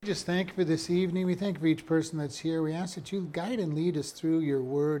Just thank you for this evening. We thank you for each person that's here. We ask that you guide and lead us through your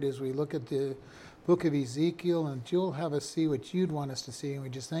word as we look at the book of Ezekiel, and you'll have us see what you'd want us to see. And we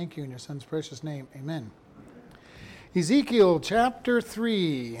just thank you in your son's precious name. Amen. Ezekiel chapter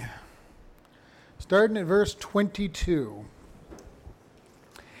 3, starting at verse 22.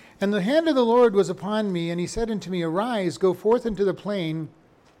 And the hand of the Lord was upon me, and he said unto me, Arise, go forth into the plain,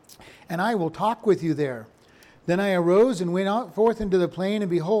 and I will talk with you there. Then I arose and went out forth into the plain, and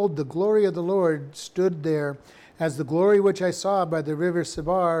behold, the glory of the Lord stood there, as the glory which I saw by the river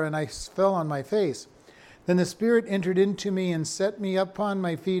Sibar, and I fell on my face. Then the Spirit entered into me, and set me upon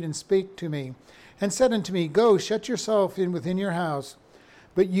my feet, and spake to me, and said unto me, Go, shut yourself in within your house.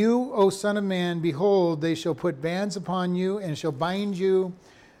 But you, O Son of Man, behold, they shall put bands upon you, and shall bind you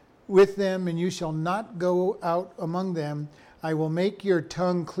with them, and you shall not go out among them. I will make your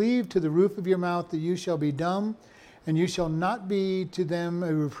tongue cleave to the roof of your mouth, that you shall be dumb, and you shall not be to them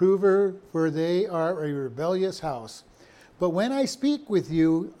a reprover, for they are a rebellious house. But when I speak with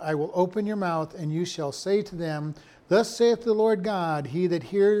you, I will open your mouth, and you shall say to them, Thus saith the Lord God, He that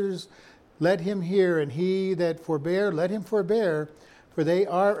hears, let him hear, and he that forbear, let him forbear, for they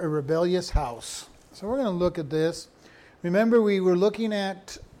are a rebellious house. So we're going to look at this. Remember, we were looking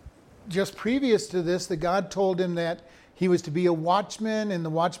at, just previous to this, that God told him that he was to be a watchman, and the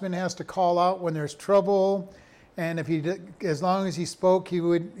watchman has to call out when there's trouble. And if he, as long as he spoke, he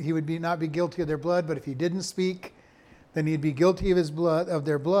would not be guilty of their blood. But if he didn't speak, then he'd be guilty of his blood, of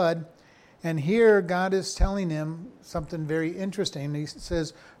their blood. And here God is telling him something very interesting. He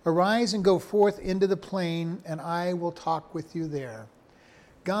says, "Arise and go forth into the plain, and I will talk with you there."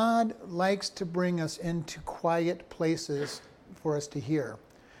 God likes to bring us into quiet places for us to hear.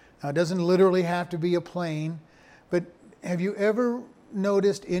 Now, it doesn't literally have to be a plain, but have you ever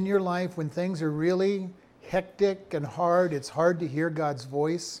noticed in your life when things are really hectic and hard, it's hard to hear God's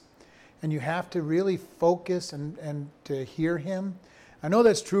voice, and you have to really focus and to hear Him? I know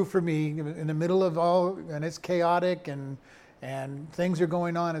that's true for me. In the middle of all, and it's chaotic and things are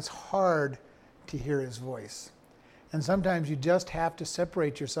going on, it's hard to hear His voice. And sometimes you just have to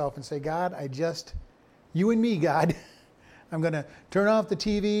separate yourself and say, God, you and me, God. I'm going to turn off the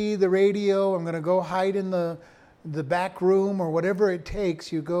TV, the radio. I'm going to go hide in the back room, or whatever it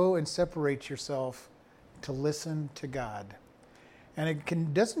takes. You go and separate yourself to listen to God. And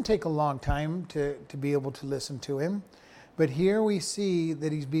it doesn't take a long time to be able to listen to Him. But here we see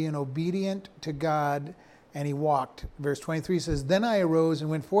that he's being obedient to God, and he walked. Verse 23 says, Then I arose and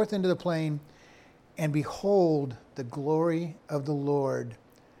went forth into the plain, and behold, the glory of the Lord,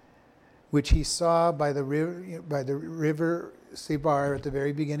 which he saw by the river Sibar at the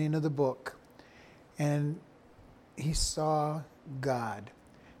very beginning of the book. And he saw God.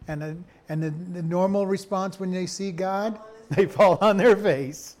 And the normal response when they see God, they fall on their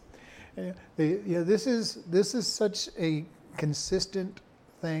face. This is such a consistent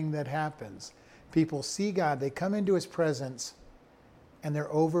thing that happens. People see God, they come into His presence, and they're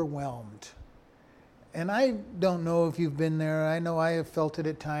overwhelmed. And I don't know if you've been there. I know I have felt it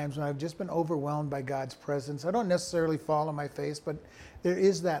at times when I've just been overwhelmed by God's presence. I don't necessarily fall on my face, but there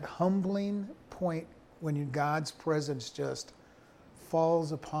is that humbling point when God's presence just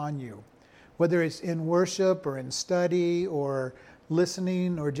falls upon you. Whether it's in worship or in study or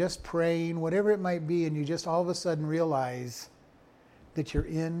listening or just praying, whatever it might be, and you just all of a sudden realize that you're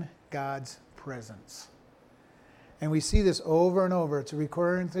in God's presence. And we see this over and over. It's a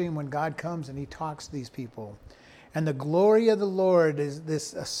recurring theme when God comes and He talks to these people. And the glory of the Lord is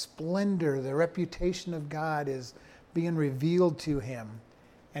this a splendor. The reputation of God is being revealed to him.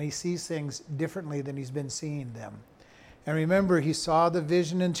 And he sees things differently than he's been seeing them. And remember, he saw the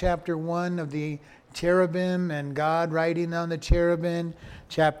vision in chapter 1 of the cherubim and God riding on the cherubim.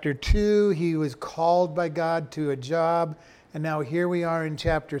 Chapter 2, he was called by God to a job. And now here we are in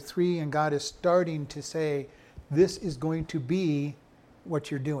chapter 3, and God is starting to say, this is going to be what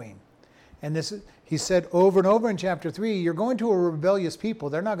you're doing. And he said over and over in chapter 3, you're going to a rebellious people.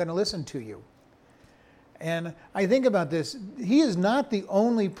 They're not going to listen to you. And I think about this. He is not the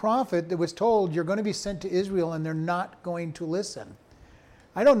only prophet that was told you're going to be sent to Israel and they're not going to listen.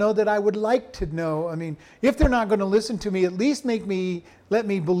 I don't know that I would like to know. I mean, if they're not going to listen to me, at least let me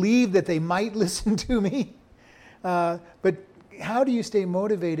believe that they might listen to me. But how do you stay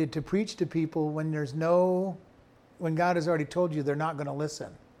motivated to preach to people when when God has already told you they're not going to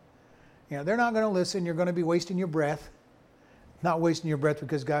listen? They're not going to listen. You're going to be wasting your breath. Not wasting your breath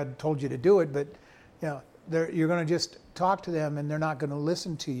because God told you to do it, but you're going to just talk to them and they're not going to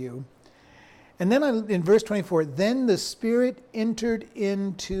listen to you. And then in verse 24, then the Spirit entered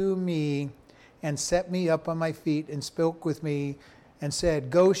into me and set me up on my feet and spoke with me and said,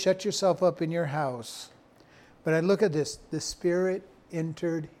 "Go shut yourself up in your house." But I look at this. The Spirit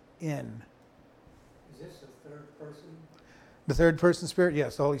entered in. Is this the third person The third person Spirit?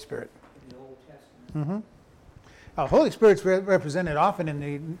 Yes, the Holy Spirit. in the Old Testament? Holy Spirit's represented often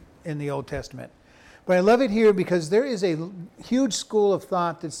in the Old Testament. But I love it here because there is a huge school of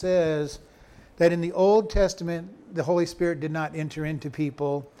thought that says that in the Old Testament, the Holy Spirit did not enter into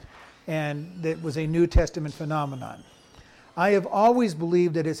people, and that was a New Testament phenomenon. I have always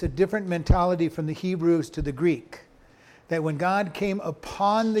believed that it's a different mentality from the Hebrews to the Greek. That when God came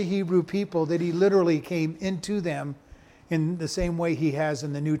upon the Hebrew people, that he literally came into them in the same way he has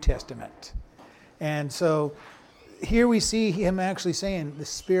in the New Testament. And so here we see him actually saying, the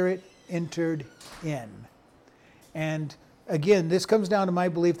Spirit entered in. And again, this comes down to my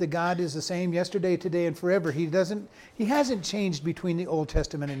belief that God is the same yesterday, today, and forever. He hasn't changed between the Old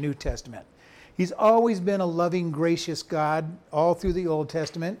Testament and New Testament. He's always been a loving, gracious God all through the Old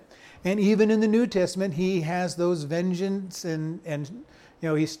Testament. And even in the New Testament, he has those vengeance and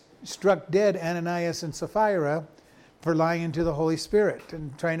he struck dead Ananias and Sapphira for lying to the Holy Spirit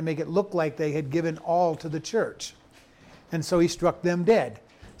and trying to make it look like they had given all to the church. And so he struck them dead.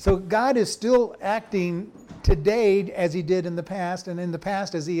 So God is still acting today as he did in the past, and in the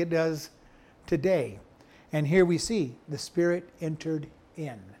past as he does today. And here we see the Spirit entered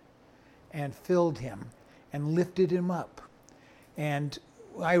in and filled him and lifted him up. And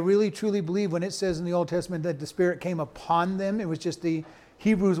I really truly believe when it says in the Old Testament that the Spirit came upon them, it was just the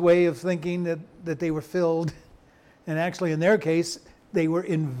Hebrews' way of thinking that they were filled. And actually in their case, they were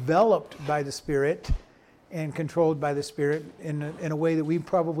enveloped by the Spirit and controlled by the Spirit in a way that we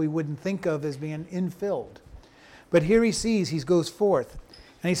probably wouldn't think of as being infilled. But here he goes forth,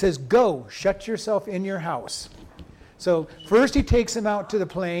 and he says, "Go, shut yourself in your house." So first he takes them out to the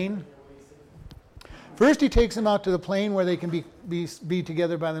plain. First he takes them out to the plain where they can be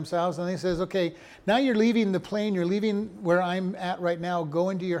together by themselves. And he says, okay, now you're leaving the plain, you're leaving where I'm at right now, go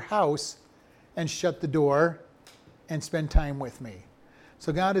into your house and shut the door and spend time with me.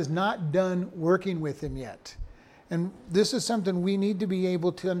 So God is not done working with him yet. And this is something we need to be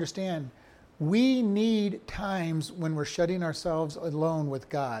able to understand. We need times when we're shutting ourselves alone with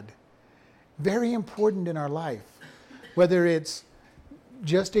God. Very important in our life. Whether it's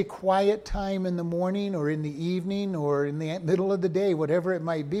just a quiet time in the morning or in the evening or in the middle of the day, whatever it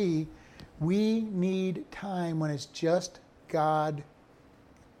might be, we need time when it's just God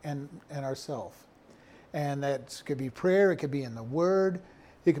and ourselves. And that could be prayer, it could be in the Word,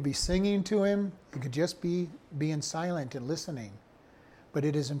 it could be singing to him, it could just be being silent and listening. But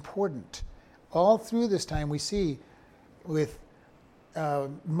it is important. All through this time we see with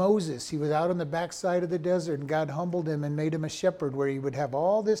Moses, he was out on the backside of the desert and God humbled him and made him a shepherd where he would have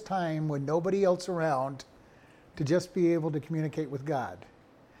all this time with nobody else around to just be able to communicate with God.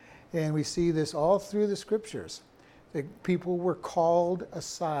 And we see this all through the scriptures. That people were called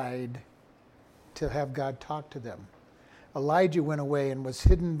aside to have God talk to them. Elijah went away and was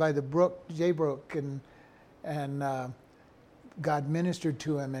hidden by the brook, Jabbok, and God ministered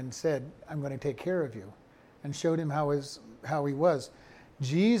to him and said, "I'm going to take care of you," and showed him how he was.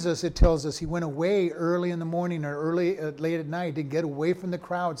 Jesus, it tells us, he went away early in the morning or late at night to get away from the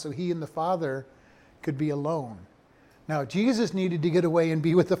crowd so he and the Father could be alone. Now, Jesus needed to get away and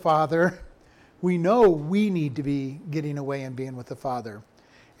be with the Father. We know we need to be getting away and being with the Father.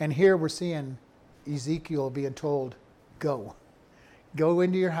 And here we're seeing Ezekiel being told, "Go. Go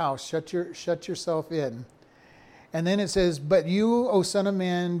into your house, shut yourself in." And then it says, "But you, O son of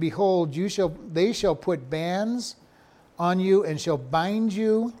man, behold, they shall put bands on you and shall bind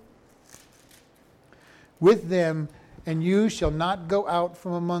you with them, and you shall not go out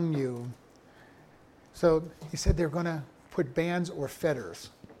from among you." So he said they're going to put bands or fetters.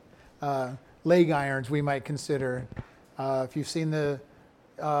 Leg irons we might consider. If you've seen the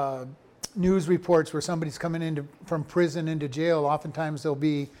news reports where somebody's coming from prison into jail, oftentimes they'll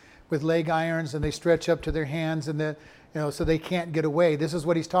be with leg irons and they stretch up to their hands and so they can't get away. This is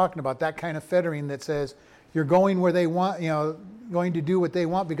what he's talking about, that kind of fettering that says you're going where they want, going to do what they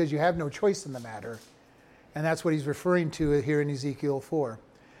want because you have no choice in the matter. And that's what he's referring to here in Ezekiel 4.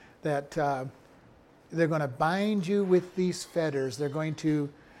 That they're going to bind you with these fetters. They're going to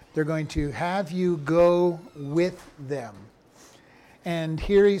have you go with them. And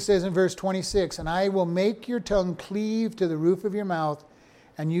here he says in verse 26, "And I will make your tongue cleave to the roof of your mouth,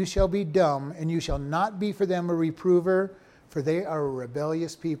 and you shall be dumb, and you shall not be for them a reprover, for they are a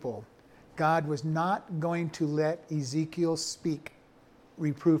rebellious people." God was not going to let Ezekiel speak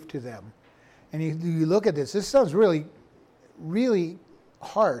reproof to them. And you look at this sounds really, really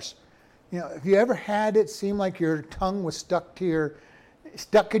harsh. If you ever had it seem like your tongue was stuck to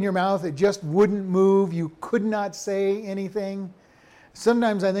stuck in your mouth. It just wouldn't move. You could not say anything.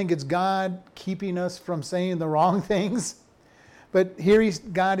 Sometimes I think it's God keeping us from saying the wrong things. But here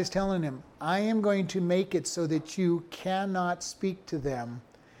God is telling him, I am going to make it so that you cannot speak to them,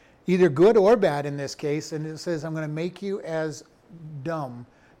 either good or bad in this case. And it says, I'm going to make you as dumb,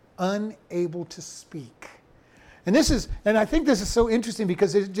 unable to speak. And I think this is so interesting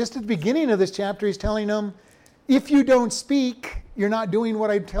because just at the beginning of this chapter, he's telling them, if you don't speak, you're not doing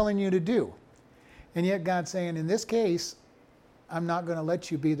what I'm telling you to do. And yet God's saying, in this case, I'm not going to let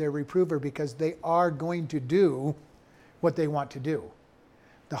you be their reprover because they are going to do what they want to do.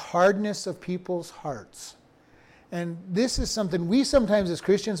 The hardness of people's hearts. And this is something we sometimes as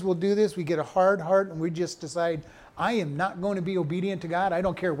Christians will do this. We get a hard heart and we just decide, I am not going to be obedient to God. I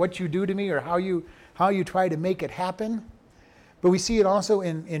don't care what you do to me or how you try to make it happen. But we see it also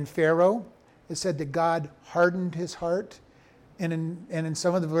in Pharaoh. It said that God hardened his heart. And in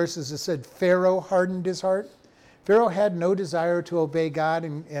some of the verses it said Pharaoh hardened his heart. Pharaoh had no desire to obey God.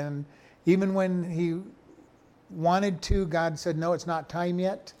 And even when he wanted to, God said, no, it's not time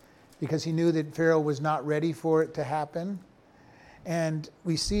yet. Because he knew that Pharaoh was not ready for it to happen. And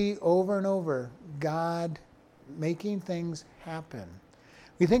we see over and over God making things happen.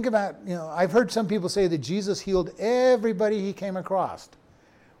 We think about, I've heard some people say that Jesus healed everybody he came across.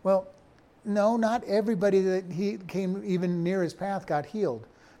 Well, no, not everybody that he came even near his path got healed.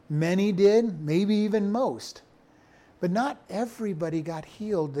 Many did, maybe even most. But not everybody got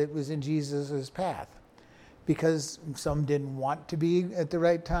healed that was in Jesus' path. Because some didn't want to be at the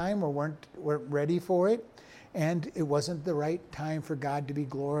right time or weren't ready for it. And it wasn't the right time for God to be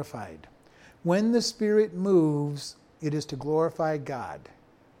glorified. When the Spirit moves, it is to glorify God.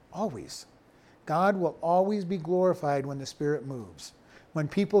 Always. God will always be glorified when the Spirit moves. When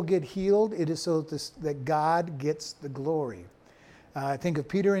people get healed, it is so that God gets the glory. I think of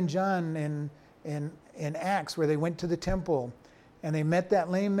Peter and John in Acts where they went to the temple and they met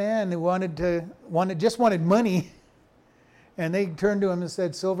that lame man who just wanted money. And they turned to him and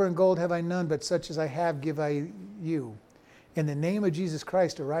said, silver and gold have I none, but such as I have give I you. In the name of Jesus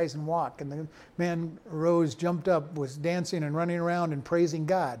Christ, arise and walk. And the man arose, jumped up, was dancing and running around and praising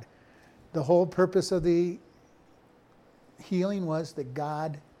God. The whole purpose of the healing was that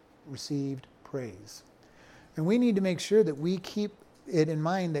God received praise. And we need to make sure that we keep it in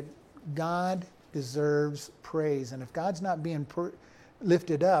mind that God deserves praise. And if God's not being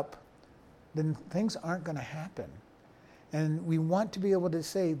lifted up, then things aren't going to happen. And we want to be able to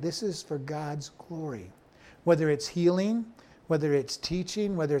say this is for God's glory. Whether it's healing, whether it's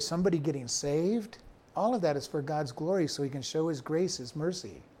teaching, whether it's somebody getting saved, all of that is for God's glory so he can show his grace, his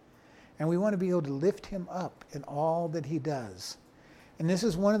mercy. And we want to be able to lift him up in all that he does. And this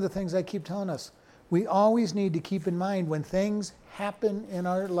is one of the things I keep telling us. We always need to keep in mind when things happen in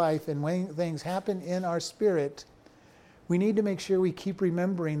our life and when things happen in our spirit, we need to make sure we keep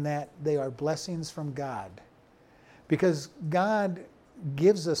remembering that they are blessings from God. Because God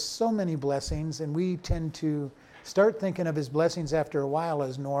gives us so many blessings and we tend to start thinking of his blessings after a while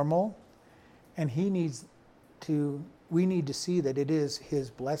as normal. And we need to see that it is his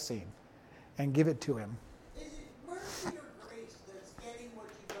blessing and give it to him. Is it mercy or grace that's getting what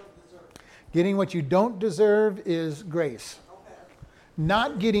you don't deserve? Getting what you don't deserve is grace. Okay.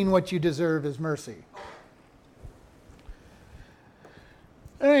 Not getting what you deserve is mercy.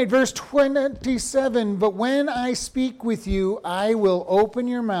 All right, verse 27, but when I speak with you, I will open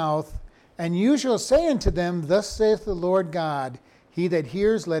your mouth, and you shall say unto them, thus saith the Lord God, he that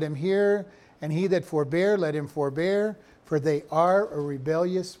hears, let him hear, and he that forbear, let him forbear, for they are a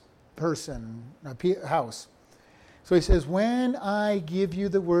rebellious house. So he says, when I give you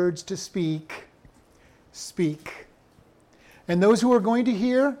the words to speak, speak. And those who are going to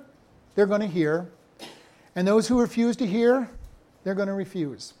hear, they're going to hear. And those who refuse to hear, they're going to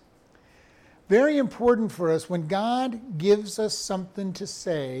refuse. Very important for us when God gives us something to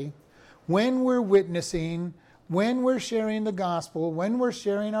say, when we're witnessing, when we're sharing the gospel, when we're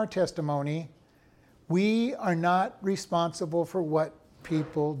sharing our testimony, we are not responsible for what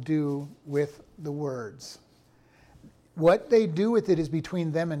people do with the words. What they do with it is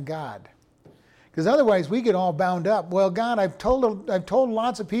between them and God. Because otherwise we get all bound up. Well, God, I've told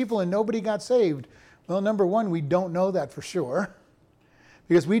lots of people and nobody got saved. Well, number one, we don't know that for sure.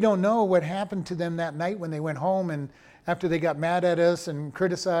 Because we don't know what happened to them that night when they went home and after they got mad at us and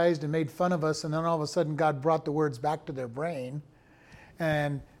criticized and made fun of us, and then all of a sudden God brought the words back to their brain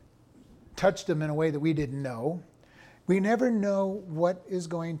and touched them in a way that we didn't know. We never know what is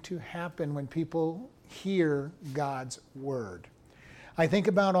going to happen when people hear God's word. I think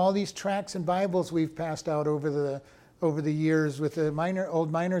about all these tracts and Bibles we've passed out over over the years with the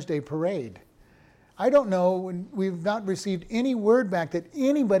Old Miners' Day parade. I don't know, we've not received any word back that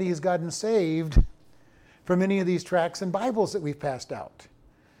anybody has gotten saved from any of these tracts and Bibles that we've passed out.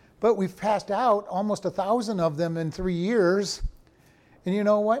 But we've passed out almost 1,000 of them in 3 years. And you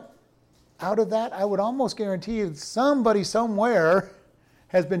know what? Out of that, I would almost guarantee you somebody somewhere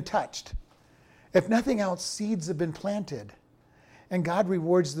has been touched. If nothing else, seeds have been planted. And God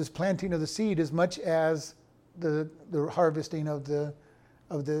rewards this planting of the seed as much as the harvesting of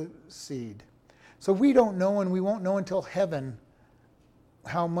the seed. So we don't know, and we won't know until heaven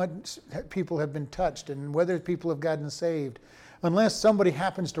how much people have been touched and whether people have gotten saved. Unless somebody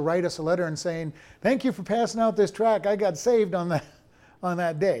happens to write us a letter and saying, thank you for passing out this tract. I got saved on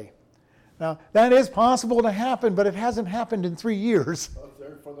that day. Now, that is possible to happen, but it hasn't happened in 3 years. Well, it's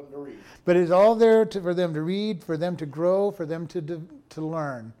there for them to read. But it's all there for them to read, for them to grow, for them to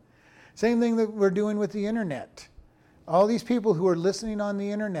learn. Same thing that we're doing with the internet. All these people who are listening on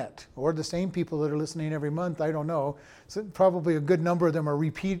the internet, or the same people that are listening every month, I don't know. So probably a good number of them are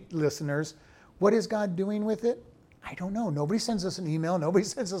repeat listeners. What is God doing with it? I don't know. Nobody sends us an email. Nobody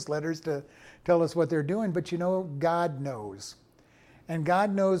sends us letters to tell us what they're doing. But you know, God knows. And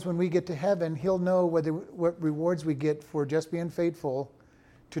God knows when we get to heaven, He'll know what rewards we get for just being faithful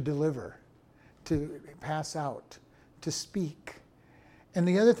to deliver, to pass out, to speak. And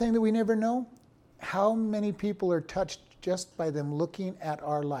the other thing that we never know, how many people are touched just by them looking at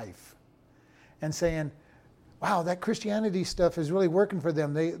our life and saying, wow, that Christianity stuff is really working for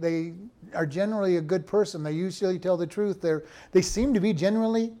them. They are generally a good person. They usually tell the truth. They seem to be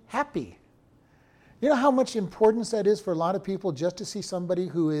generally happy. You know how much importance that is for a lot of people just to see somebody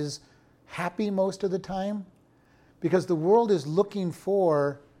who is happy most of the time? Because the world is looking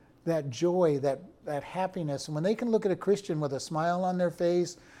for that joy, that happiness. And when they can look at a Christian with a smile on their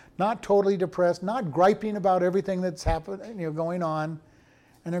face, not totally depressed, not griping about everything that's happening, going on,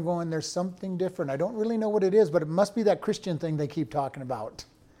 and they're going, there's something different. I don't really know what it is, but it must be that Christian thing they keep talking about.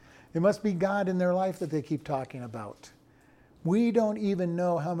 It must be God in their life that they keep talking about. We don't even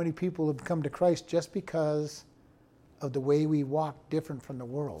know how many people have come to Christ just because of the way we walk different from the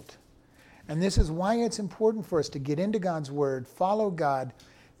world. And this is why it's important for us to get into God's Word, follow God,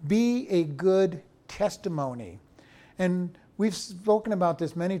 be a good testimony. And we've spoken about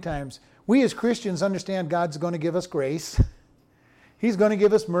this many times. We as Christians understand God's going to give us grace. He's going to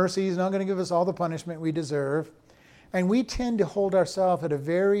give us mercy. He's not going to give us all the punishment we deserve. And we tend to hold ourselves at a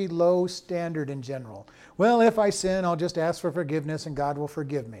very low standard in general. Well, if I sin, I'll just ask for forgiveness and God will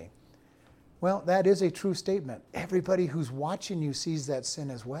forgive me. Well, that is a true statement. Everybody who's watching you sees that sin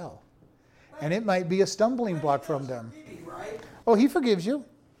as well. And it might be a stumbling block from them. Oh, He forgives you.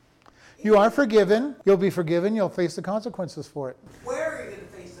 You are forgiven. You'll be forgiven. You'll face the consequences for it. Where are you going to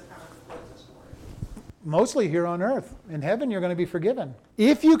face the consequences for it? Mostly here on earth. In heaven, you're going to be forgiven.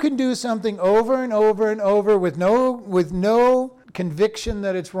 If you can do something over and over and over with no conviction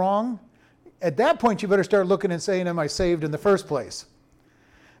that it's wrong, at that point you better start looking and saying, am I saved in the first place?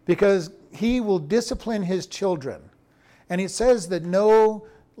 Because He will discipline His children. And it says that no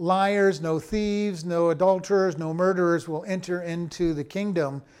liars, no thieves, no adulterers, no murderers will enter into the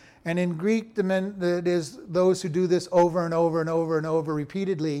kingdom. And in Greek, that is those who do this over and over and over and over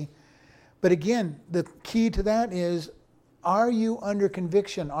repeatedly. But again, the key to that is, are you under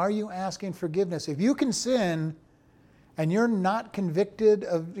conviction? Are you asking forgiveness? If you can sin and you're not convicted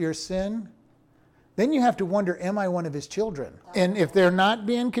of your sin, then you have to wonder, am I one of His children? And if they're not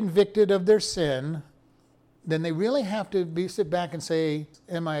being convicted of their sin, then they really have to sit back and say,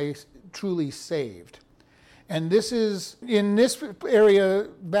 am I truly saved? And this is, in this area,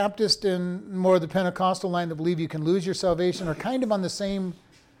 Baptist and more the Pentecostal line that believe you can lose your salvation are kind of on the same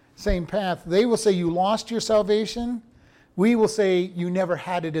path. They will say you lost your salvation. We will say you never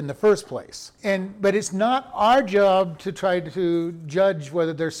had it in the first place. But it's not our job to try to judge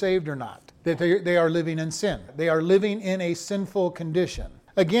whether they're saved or not, that they are living in sin. They are living in a sinful condition.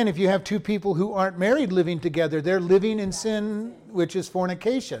 Again, if you have two people who aren't married living together, they're living in sin, which is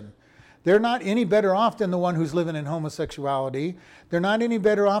fornication. They're not any better off than the one who's living in homosexuality. They're not any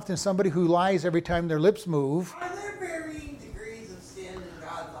better off than somebody who lies every time their lips move. Are there varying degrees of sin in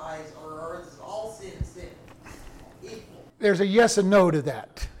God's eyes, or is all sin equal? There's a yes and no to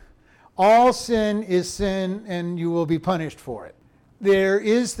that. All sin is sin, and you will be punished for it. There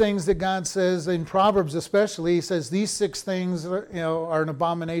is things that God says in Proverbs, especially. He says these 6 things, are an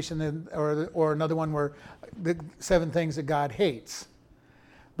abomination, or another one where the 7 things that God hates.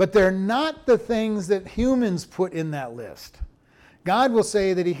 But they're not the things that humans put in that list. God will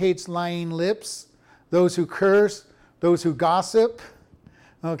say that He hates lying lips, those who curse, those who gossip.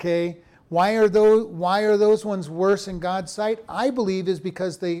 Okay, Why are those ones worse in God's sight? I believe is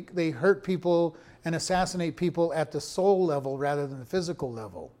because they hurt people and assassinate people at the soul level rather than the physical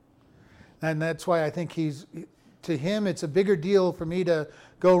level. And that's why I think to him, it's a bigger deal for me to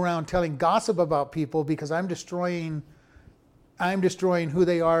go around telling gossip about people, because I'm destroying who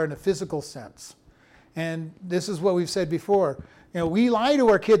they are in a physical sense. And this is what we've said before. We lie to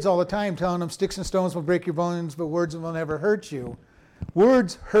our kids all the time, telling them sticks and stones will break your bones, but words will never hurt you.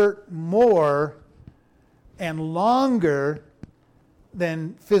 Words hurt more and longer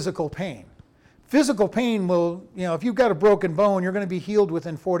than physical pain. Physical pain will, if you've got a broken bone, you're going to be healed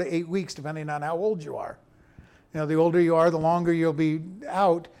within 4 to 8 weeks, depending on how old you are. The older you are, the longer you'll be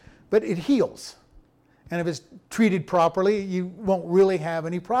out, but it heals. And if it's treated properly, you won't really have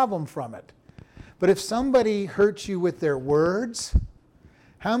any problem from it. But if somebody hurts you with their words,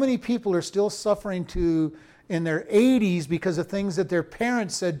 how many people are still suffering in their 80s because of things that their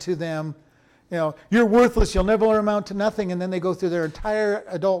parents said to them, you're worthless, you'll never amount to nothing, and then they go through their entire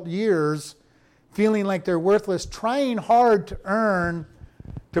adult years feeling like they're worthless, trying hard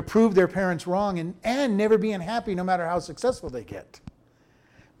to prove their parents wrong, and never being happy no matter how successful they get.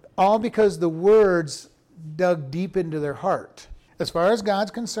 All because the words dug deep into their heart. As far as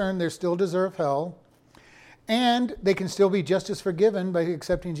God's concerned, they still deserve hell, and they can still be just as forgiven by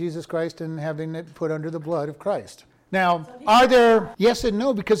accepting Jesus Christ and having it put under the blood of Christ. Now, are there? Yes and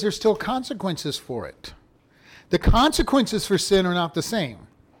no, because there's still consequences for it. The consequences for sin are not the same.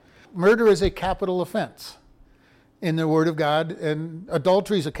 Murder is a capital offense in the Word of God, and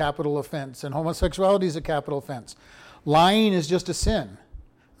adultery is a capital offense, and homosexuality is a capital offense. Lying is just a sin.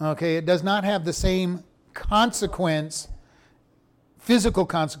 Okay, it does not have the same consequence, physical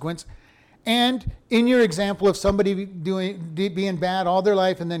consequence. And in your example of somebody being bad all their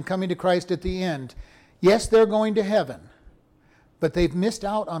life and then coming to Christ at the end, yes, they're going to heaven, but they've missed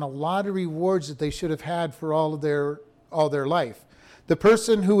out on a lot of rewards that they should have had for all their life. The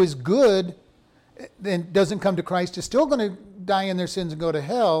person who is good and doesn't come to Christ is still going to die in their sins and go to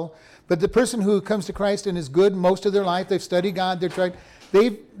hell. But the person who comes to Christ and is good most of their life, they've studied God,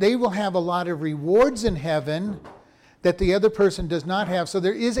 they will have a lot of rewards in heaven that the other person does not have. So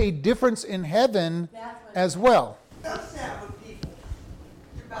there is a difference in heaven as well. That's that with people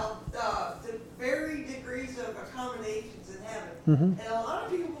about the varying degrees of accommodations in heaven. Mm-hmm. And a lot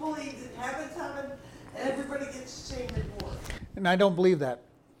of people believe that heaven's heaven and everybody gets the same reward. And I don't believe that.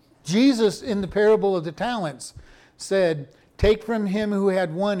 Jesus, in the parable of the talents, said, take from him who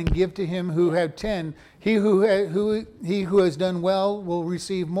had 1 and give to him who had 10. He who has done well will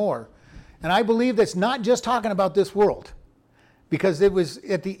receive more. And I believe that's not just talking about this world, because it was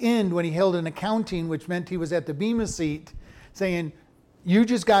at the end when he held an accounting, which meant he was at the bema seat, saying, you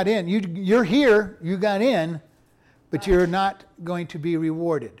just got in. You're here, you got in, but you're not going to be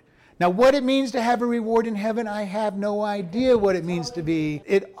rewarded. Now, what it means to have a reward in heaven, I have no idea what it means to be.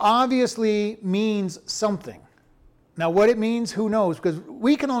 It obviously means something. Now, what it means, who knows? Because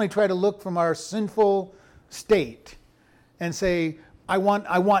we can only try to look from our sinful state and say, I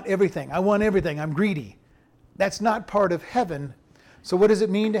want everything. I want everything. I'm greedy. That's not part of heaven. So what does it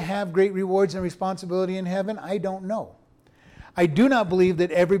mean to have great rewards and responsibility in heaven? I don't know. I do not believe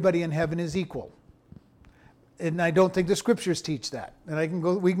that everybody in heaven is equal. And I don't think the scriptures teach that. And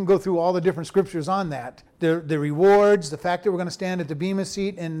we can go through all the different scriptures on that. The rewards, the fact that we're going to stand at the bema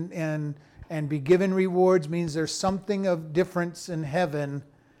seat and be given rewards means there's something of difference in heaven.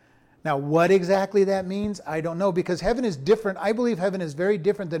 Now, what exactly that means, I don't know, because heaven is different. I believe heaven is very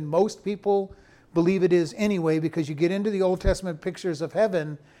different than most people believe it is anyway, because you get into the Old Testament pictures of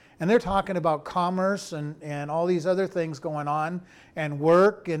heaven, and they're talking about commerce and all these other things going on, and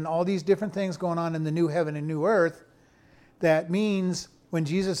work and all these different things going on in the new heaven and new earth. That means when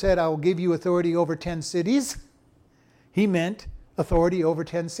Jesus said, I will give you authority over 10 cities, he meant authority over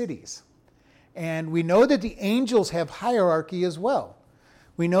 10 cities. And we know that the angels have hierarchy as well.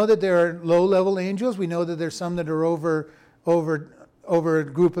 We know that there are low-level angels. We know that there's some that are over a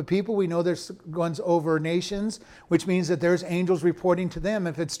group of people. We know there's ones over nations, which means that there's angels reporting to them.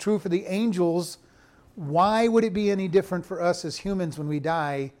 If it's true for the angels, why would it be any different for us as humans when we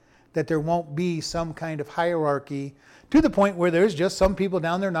die that there won't be some kind of hierarchy to the point where there's just some people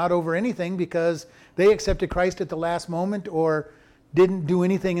down there not over anything because they accepted Christ at the last moment or didn't do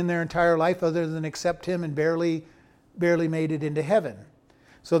anything in their entire life other than accept him and barely made it into heaven.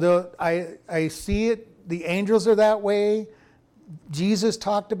 So I see it, the angels are that way. Jesus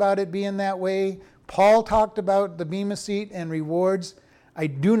talked about it being that way. Paul talked about the bema seat and rewards. I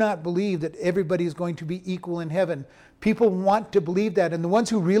do not believe that everybody is going to be equal in heaven. People want to believe that, and the ones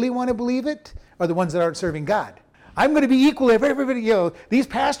who really want to believe it are the ones that aren't serving God. I'm going to be equal to everybody. These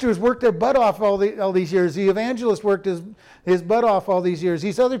pastors worked their butt off all these years. The evangelist worked his butt off all these years.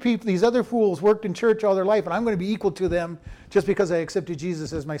 These other people, these other fools worked in church all their life, and I'm going to be equal to them just because I accepted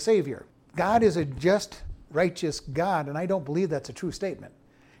Jesus as my Savior. God is a just, righteous God, and I don't believe that's a true statement.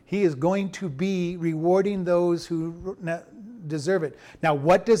 He is going to be rewarding those who deserve it. Now,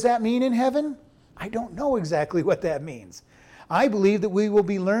 what does that mean in heaven? I don't know exactly what that means. I believe that we will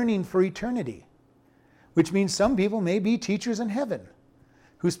be learning for eternity, which means some people may be teachers in heaven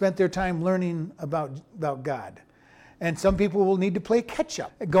who spent their time learning about God. And some people will need to play catch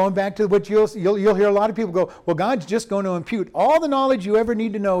up. Going back to what you'll hear a lot of people go, well, God's just going to impute all the knowledge you ever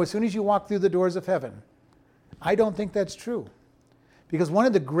need to know as soon as you walk through the doors of heaven. I don't think that's true. Because one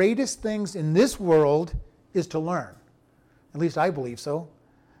of the greatest things in this world is to learn. At least I believe so.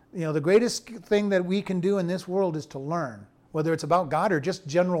 The greatest thing that we can do in this world is to learn, whether it's about God or just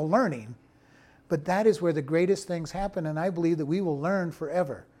general learning. But that is where the greatest things happen, and I believe that we will learn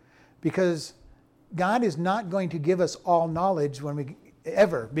forever. Because God is not going to give us all knowledge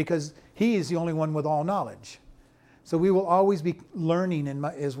ever, because He is the only one with all knowledge. So we will always be learning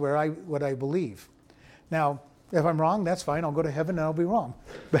is what I believe. Now, if I'm wrong, that's fine. I'll go to heaven and I'll be wrong.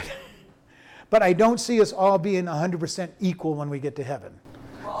 But I don't see us all being 100% equal when we get to heaven.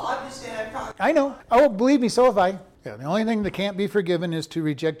 Well, I'm just saying, I know. Oh, believe me, so have I. Yeah, the only thing that can't be forgiven is to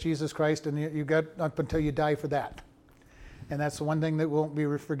reject Jesus Christ, and you got up until you die for that. And that's the one thing that won't be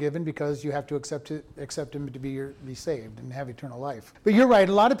forgiven, because you have to accept Him to be saved and have eternal life. But you're right.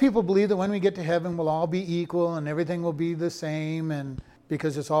 A lot of people believe that when we get to heaven, we'll all be equal and everything will be the same, and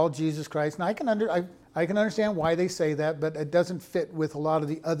because it's all Jesus Christ. And I can understand why they say that, but it doesn't fit with a lot of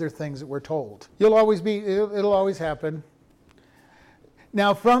the other things that we're told. It'll always happen.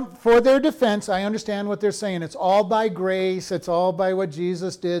 Now, for their defense, I understand what they're saying. It's all by grace. It's all by what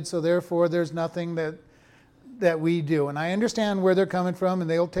Jesus did. So therefore, there's nothing that we do. And I understand where they're coming from. And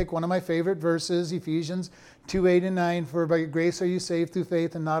they'll take one of my favorite verses, Ephesians 2:8-9. For by grace are you saved through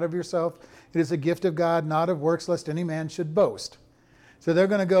faith, and not of yourself. It is a gift of God, not of works, lest any man should boast. So they're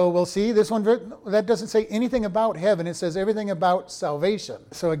going to go, well, see, this one, that doesn't say anything about heaven. It says everything about salvation.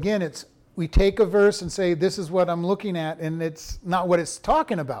 So again, we take a verse and say, this is what I'm looking at, and it's not what it's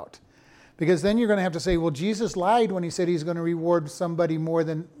talking about. Because then you're going to have to say, well, Jesus lied when He said He's going to reward somebody more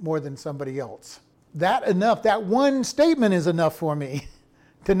than somebody else. That one statement is enough for me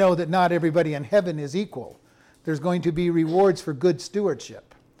to know that not everybody in heaven is equal. There's going to be rewards for good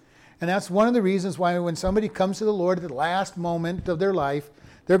stewardship. And that's one of the reasons why when somebody comes to the Lord at the last moment of their life,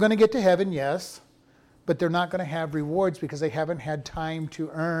 they're going to get to heaven, yes, but they're not going to have rewards because they haven't had time to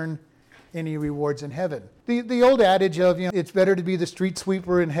earn any rewards in heaven. The old adage of, it's better to be the street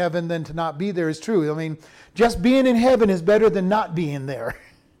sweeper in heaven than to not be there is true. I mean, just being in heaven is better than not being there.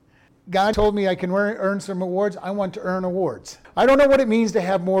 God told me I can earn some rewards. I want to earn awards. I don't know what it means to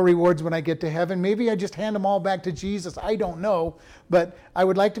have more rewards when I get to heaven. Maybe I just hand them all back to Jesus. I don't know. But I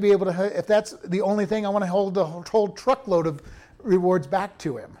would like to be able to, if that's the only thing, I want to hold the whole truckload of rewards back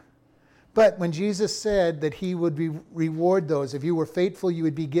to Him. But when Jesus said that He would reward those, if you were faithful, you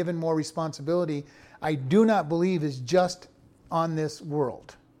would be given more responsibility, I do not believe is just on this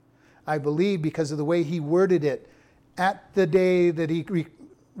world. I believe because of the way He worded it at the day that He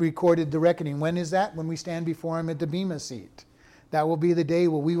recorded the reckoning. When is that? When we stand before Him at the Bema seat. That will be the day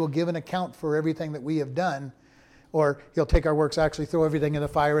where we will give an account for everything that we have done. Or He'll take our works, actually throw everything in the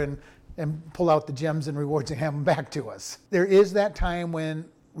fire and pull out the gems and rewards and hand them back to us. There is that time when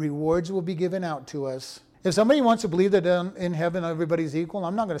rewards will be given out to us. If somebody wants to believe that in heaven everybody's equal,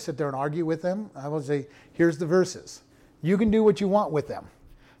 I'm not going to sit there and argue with them. I will say, here's the verses. You can do what you want with them.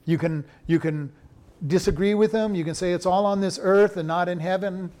 You can disagree with them. You can say it's all on this earth and not in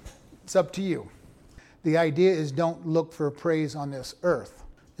heaven. It's up to you. The idea is don't look for praise on this earth.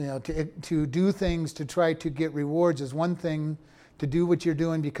 To do things to try to get rewards is one thing. To do what you're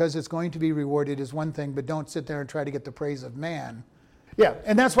doing because it's going to be rewarded is one thing, but don't sit there and try to get the praise of man. Yeah,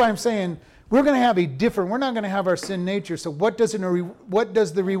 and that's why I'm saying we're going to have we're not going to have our sin nature. So what does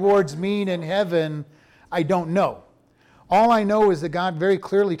the rewards mean in heaven? I don't know. All I know is that God very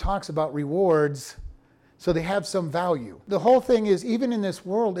clearly talks about rewards, so they have some value. The whole thing is, even in this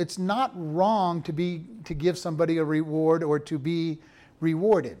world, it's not wrong to give somebody a reward or to be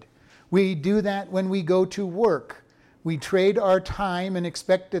rewarded. We do that when we go to work. We trade our time and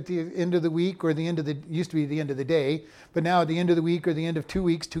expect at the end of the week or used to be the end of the day, but now at the end of the week or the end of 2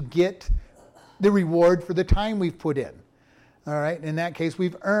 weeks to get the reward for the time we've put in. All right, in that case,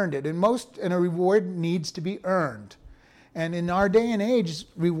 we've earned it. And a reward needs to be earned. And in our day and age,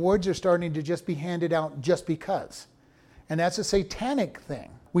 rewards are starting to just be handed out just because. And that's a satanic thing.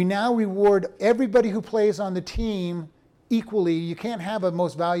 We now reward everybody who plays on the team equally. You can't have a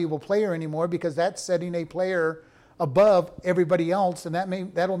most valuable player anymore because that's setting a player above everybody else, and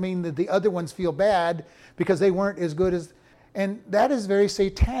that'll mean that the other ones feel bad because they weren't as good as. And that is very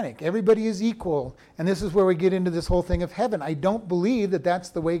satanic. Everybody is equal. And this is where we get into this whole thing of heaven. I don't believe that that's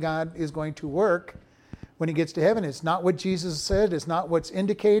the way God is going to work when he gets to heaven. It's not what Jesus said. It's not what's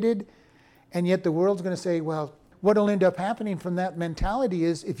indicated. And yet the world's going to say, well, what will end up happening from that mentality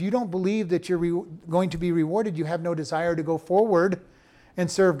is if you don't believe that you're going to be rewarded, you have no desire to go forward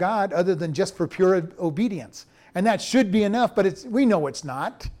and serve God other than just for pure obedience. And that should be enough, but we know it's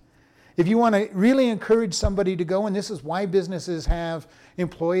not. If you want to really encourage somebody to go, and this is why businesses have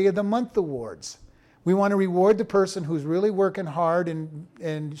Employee of the Month awards. We want to reward the person who's really working hard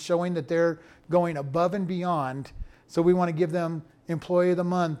and showing that they're going above and beyond. So we want to give them Employee of the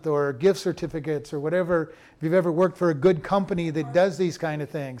Month or gift certificates or whatever. If you've ever worked for a good company that does these kind of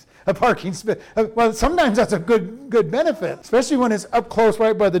things, a parking space. Well, sometimes that's a good benefit, especially when it's up close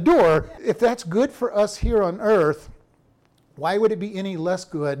right by the door. If that's good for us here on earth, why would it be any less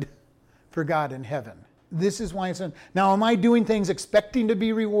good for God in heaven? This is why it's now, am I doing things expecting to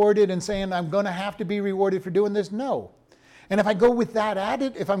be rewarded and saying I'm going to have to be rewarded for doing this? No. And if I go with that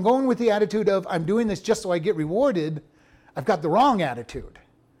attitude, if I'm going with the attitude of I'm doing this just so I get rewarded, I've got the wrong attitude.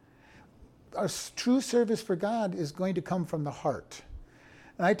 Our true service for God is going to come from the heart.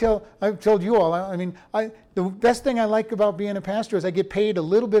 And I've told you all, the best thing I like about being a pastor is I get paid a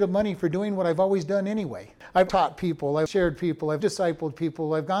little bit of money for doing what I've always done anyway. I've taught people, I've shared people, I've discipled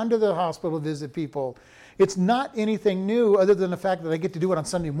people, I've gone to the hospital to visit people. It's not anything new other than the fact that I get to do it on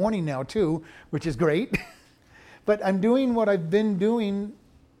Sunday morning now too, which is great. But I'm doing what I've been doing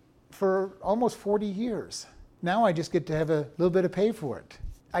for almost 40 years. Now I just get to have a little bit of pay for it.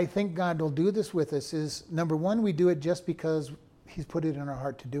 I think God will do this with us is, number one, we do it just because he's put it in our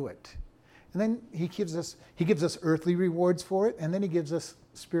heart to do it. And then he gives us earthly rewards for it, and then he gives us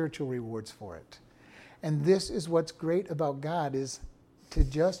spiritual rewards for it. And this is what's great about God, is to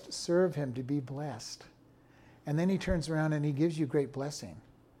just serve him, to be blessed. And then he turns around and he gives you great blessing.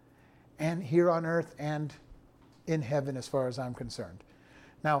 And here on earth and in heaven, as far as I'm concerned.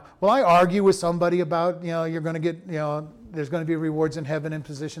 Now, will I argue with somebody about, you're going to get, there's going to be rewards in heaven and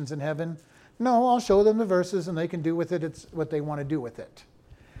positions in heaven? No, I'll show them the verses and they can do with it it's what they want to do with it.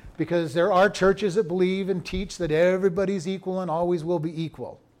 Because there are churches that believe and teach that everybody's equal and always will be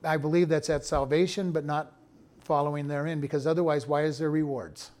equal. I believe that's at salvation, but not following therein, because otherwise, why is there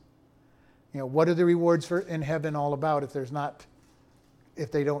rewards? What are the rewards for in heaven all about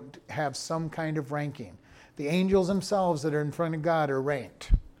if they don't have some kind of ranking? The angels themselves that are in front of God are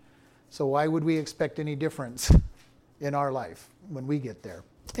ranked. So why would we expect any difference in our life when we get there?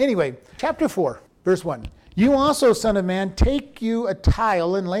 Anyway, chapter 4, verse 1. You also, son of man, take you a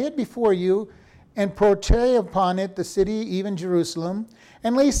tile and lay it before you, and portray upon it the city, even Jerusalem,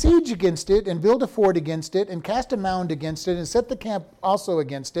 and lay siege against it, and build a fort against it, and cast a mound against it, and set the camp also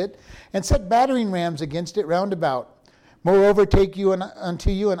against it, and set battering rams against it round about. Moreover, take you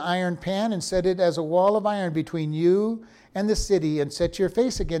unto you an iron pan, and set it as a wall of iron between you and the city, and set your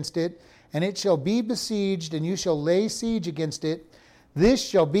face against it, and it shall be besieged, and you shall lay siege against it. This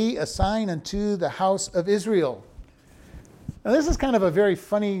shall be a sign unto the house of Israel. Now, this is kind of a very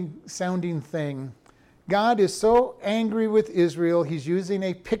funny sounding thing. God is so angry with Israel, he's using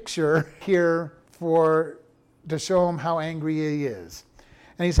a picture here to show him how angry he is.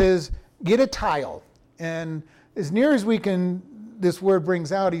 And he says, get a tile. And as near as this word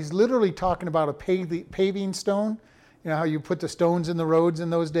brings out, he's literally talking about a paving stone. You know how you put the stones in the roads in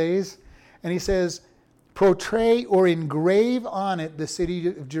those days? And he says, portray or engrave on it the city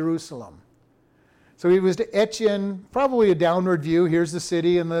of Jerusalem. So he was to etch in probably a downward view. Here's the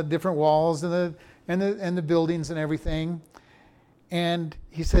city and the different walls and the buildings and everything. And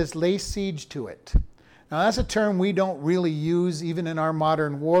he says, lay siege to it. Now that's a term we don't really use even in our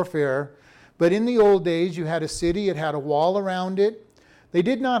modern warfare. But in the old days, you had a city, it had a wall around it. They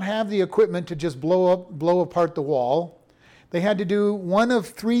did not have the equipment to just blow apart the wall. They had to do one of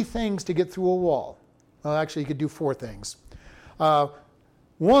three things to get through a wall. Well, actually, you could do four things.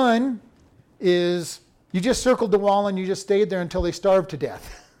 One is you just circled the wall and you just stayed there until they starved to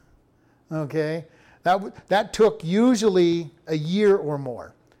death. Okay? That took usually a year or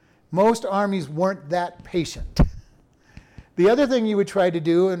more. Most armies weren't that patient. The other thing you would try to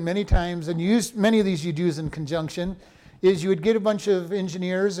do, and many times, and many of these you'd use in conjunction, is you would get a bunch of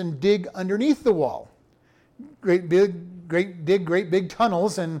engineers and dig underneath the wall. Great big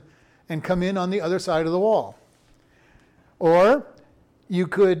tunnels and come in on the other side of the wall. Or you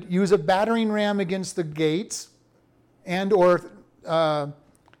could use a battering ram against the gates and or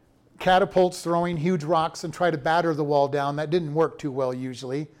catapults throwing huge rocks and try to batter the wall down. That didn't work too well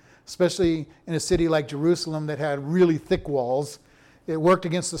usually, especially in a city like Jerusalem that had really thick walls. It worked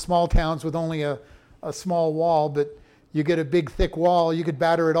against the small towns with only a small wall, but you get a big thick wall, you could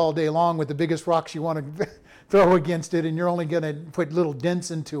batter it all day long with the biggest rocks you want to throw against it, and you're only going to put little dents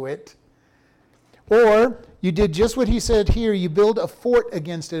into it. Or you did just what he said here, you build a fort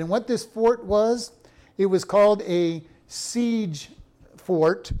against it. And what this fort was, it was called a siege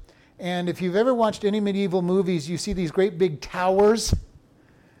fort. And if you've ever watched any medieval movies, you see these great big towers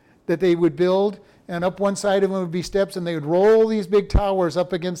that they would build, and up one side of them would be steps, and they would roll these big towers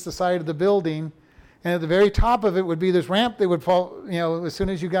up against the side of the building. And at the very top of it would be this ramp that would fall, as soon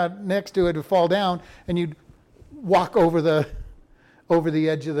as you got next to it, it would fall down, and you'd walk over the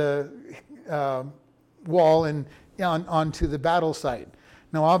edge of the wall and onto the battle site.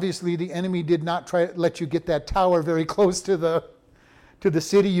 Now, obviously, the enemy did not try to let you get that tower very close to the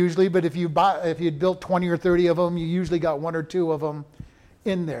city usually, but if you'd built 20 or 30 of them, you usually got one or two of them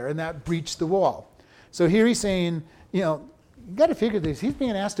in there, and that breached the wall. So here he's saying, you got to figure this. He's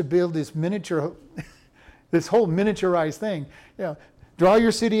being asked to build this this whole miniaturized thing. Draw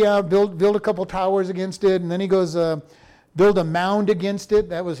your city out, build a couple towers against it, and then he goes, build a mound against it.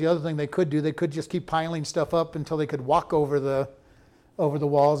 That was the other thing they could do. They could just keep piling stuff up until they could walk over the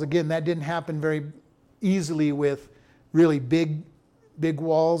walls. Again, that didn't happen very easily with really big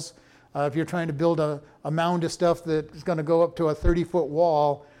walls. If you're trying to build a mound of stuff that's going to go up to a 30-foot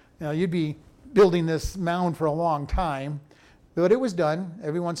wall, you'd be building this mound for a long time. But it was done.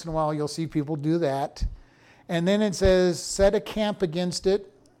 Every once in a while you'll see people do that. And then it says, set a camp against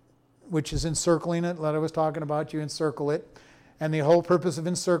it, which is encircling it. Like I was talking about, you encircle it. And the whole purpose of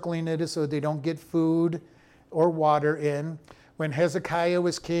encircling it is so they don't get food or water in. When Hezekiah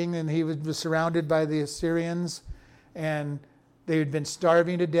was king and he was surrounded by the Assyrians, and they had been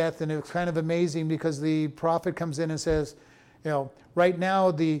starving to death, and it was kind of amazing because the prophet comes in and says, right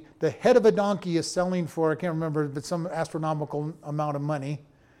now the head of a donkey is selling for, I can't remember, but some astronomical amount of money.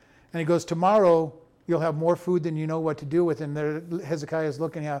 And he goes, tomorrow you'll have more food than you know what to do with. And Hezekiah is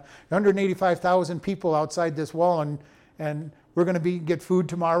looking at 185,000 people outside this wall, and we're going to get food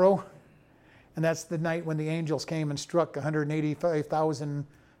tomorrow. And that's the night when the angels came and struck 185,000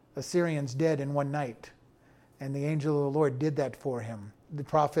 Assyrians dead in one night. And the angel of the Lord did that for him. The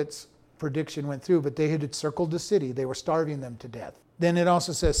prophet's prediction went through, but they had encircled the city. They were starving them to death. Then it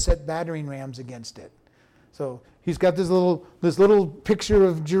also says, set battering rams against it. So he's got this little picture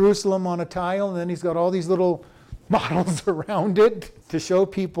of Jerusalem on a tile, and then he's got all these little models around it to show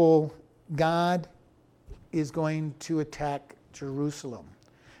people God is going to attack Jerusalem.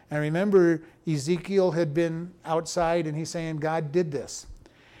 And remember, Ezekiel had been outside, and he's saying, God did this.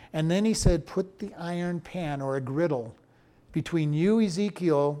 And then he said, put the iron pan or a griddle between you,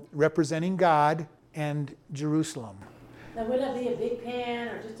 Ezekiel, representing God, and Jerusalem. Now, will it be a big pan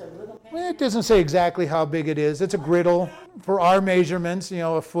or just a little pan? Well, it doesn't say exactly how big it is. It's a griddle for our measurements,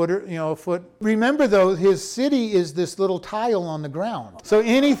 a foot. Remember, though, his city is this little tile on the ground. So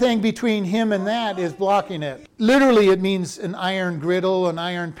anything between him and that is blocking it. Literally, it means an iron griddle, an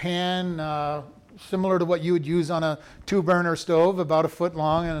iron pan, similar to what you would use on a 2-burner stove, about 1 foot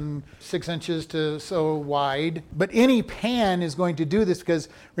long and 6 inches to so wide. But any pan is going to do this because,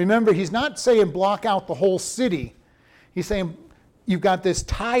 remember, he's not saying block out the whole city. He's saying, you've got this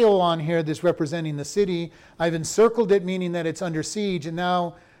tile on here that's representing the city. I've encircled it, meaning that it's under siege. And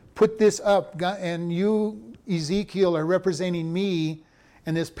now put this up. And you, Ezekiel, are representing me.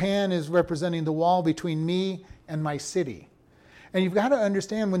 And this pan is representing the wall between me and my city. And you've got to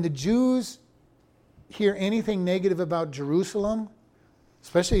understand, when the Jews hear anything negative about Jerusalem,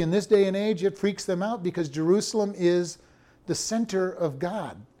 especially in this day and age, it freaks them out because Jerusalem is the center of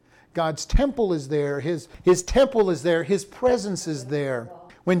God. God's temple is there. His temple is there. His presence is there.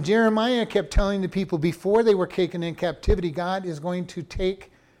 When Jeremiah kept telling the people before they were taken in captivity, God is going to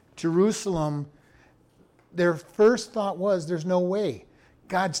take Jerusalem, their first thought was, there's no way.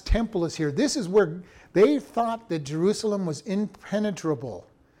 God's temple is here. This is where they thought that Jerusalem was impenetrable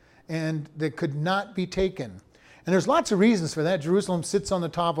and that could not be taken. And there's lots of reasons for that. Jerusalem sits on the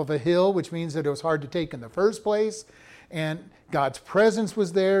top of a hill, which means that it was hard to take in the first place. And God's presence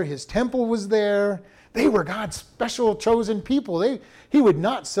was there. His temple was there. They were God's special chosen people. He would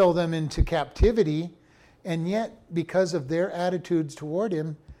not sell them into captivity. And yet, because of their attitudes toward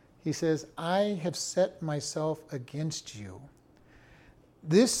him, he says, I have set myself against you.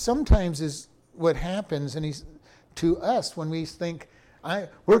 This sometimes is what happens to us when we think,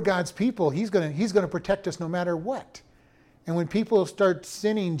 we're God's people. He's going to protect us no matter what. And when people start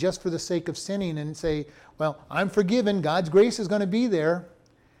sinning just for the sake of sinning and say, well, I'm forgiven, God's grace is going to be there,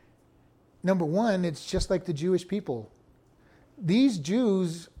 number one, it's just like the Jewish people. These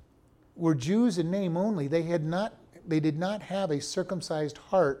Jews were Jews in name only. They did not have a circumcised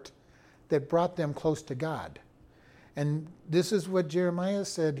heart that brought them close to God. And this is what Jeremiah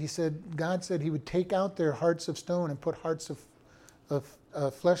said. He said, God said he would take out their hearts of stone and put hearts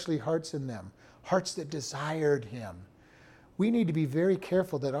of fleshly hearts in them, hearts that desired him. We need to be very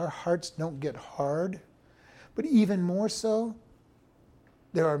careful that our hearts don't get hard. But even more so,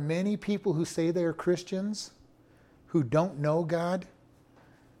 there are many people who say they are Christians who don't know God.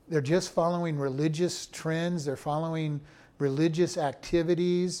 They're just following religious trends. They're following religious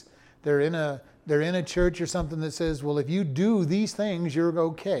activities. They're in a church or something that says, well, if you do these things, you're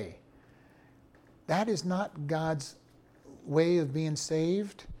okay. That is not God's way of being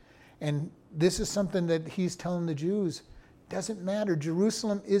saved. And this is something that he's telling the Jews. Doesn't matter.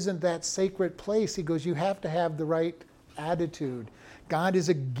 Jerusalem isn't that sacred place. He goes, you have to have the right attitude. God is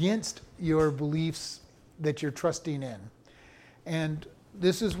against your beliefs that you're trusting in. And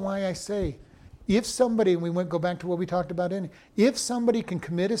this is why I say, if somebody, and go back to what we talked about if somebody can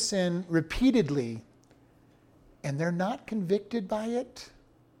commit a sin repeatedly and they're not convicted by it,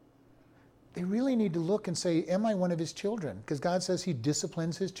 they really need to look and say, am I one of his children? Because God says he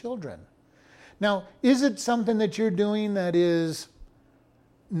disciplines his children. Now, is it something that you're doing that is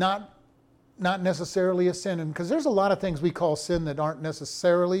not necessarily a sin? And because there's a lot of things we call sin that aren't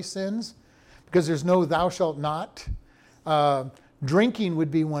necessarily sins, because there's no thou shalt not. Drinking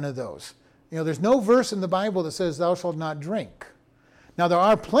would be one of those. There's no verse in the Bible that says thou shalt not drink. Now, there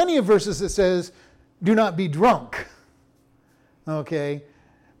are plenty of verses that says do not be drunk. Okay?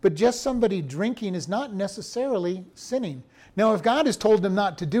 But just somebody drinking is not necessarily sinning. Now, if God has told them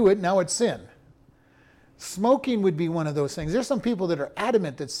not to do it, now it's sin. Smoking would be one of those things. There's some people that are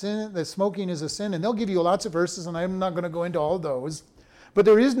adamant that smoking is a sin, and they'll give you lots of verses, and I'm not going to go into all those. But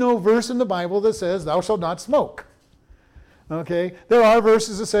there is no verse in the Bible that says thou shalt not smoke. Okay, there are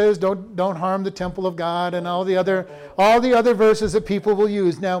verses that says don't harm the temple of God, and all the other verses that people will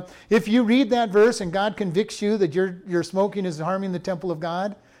use. Now, if you read that verse and God convicts you that your smoking is harming the temple of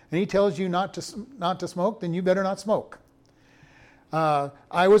God, and he tells you not to smoke, then you better not smoke.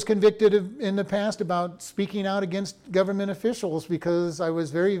 I was convicted in the past about speaking out against government officials because I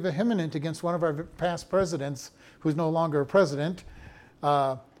was very vehement against one of our past presidents, who's no longer a president.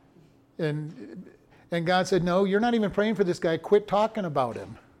 And God said, no, you're not even praying for this guy. Quit talking about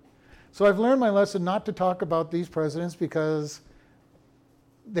him. So I've learned my lesson not to talk about these presidents because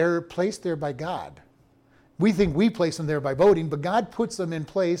they're placed there by God. We think we place them there by voting, but God puts them in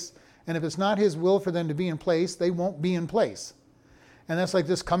place. And if it's not his will for them to be in place, they won't be in place. And that's like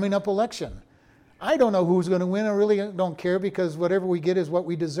this coming up election. I don't know who's going to win. I really don't care because whatever we get is what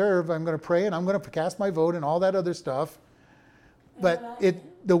we deserve. I'm going to pray and I'm going to cast my vote and all that other stuff. But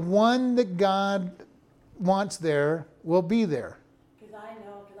the one that God wants there will be there. Because I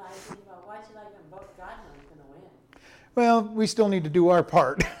think about why should I even vote? God knows who's going to win. Well, we still need to do our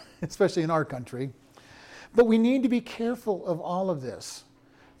part, especially in our country. But we need to be careful of all of this.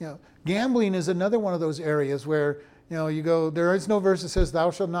 Gambling is another one of those areas where you go, there is no verse that says thou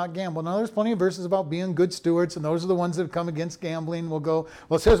shalt not gamble. Now there's plenty of verses about being good stewards, and those are the ones that come against gambling. We'll go,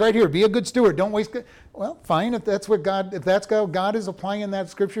 well, it says right here, be a good steward, don't waste. Well, fine, if that's how God is applying that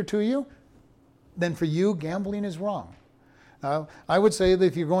scripture to you, then for you, gambling is wrong. I would say that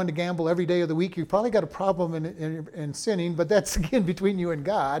if you're going to gamble every day of the week, you've probably got a problem in sinning, but that's again between you and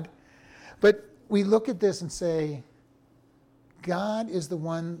God. But we look at this and say, God is the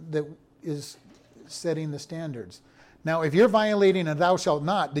one that is setting the standards. Now, if you're violating a thou shalt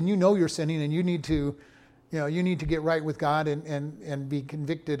not, then you know you're sinning and you need to get right with God and be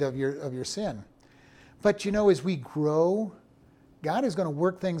convicted of your sin. But as we grow, God is going to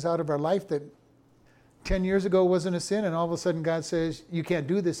work things out of our life that 10 years ago wasn't a sin, and all of a sudden God says, you can't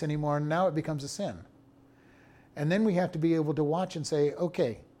do this anymore, and now it becomes a sin. And then we have to be able to watch and say,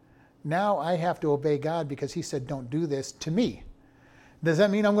 okay, now I have to obey God because he said don't do this to me. Does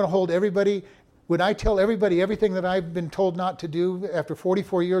that mean I'm going to hold everybody? Would I tell everybody everything that I've been told not to do after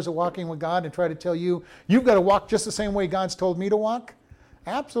 44 years of walking with God and try to tell you, you've got to walk just the same way God's told me to walk?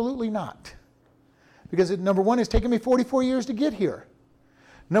 Absolutely not. Because number one, it's taken me 44 years to get here.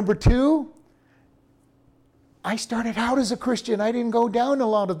 Number two, I started out as a Christian. I didn't go down a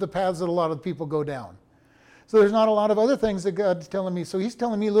lot of the paths that a lot of people go down. So there's not a lot of other things that God's telling me. So he's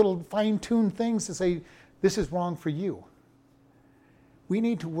telling me little fine-tuned things to say, this is wrong for you. We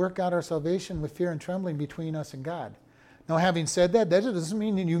need to work out our salvation with fear and trembling between us and God. Now, having said that doesn't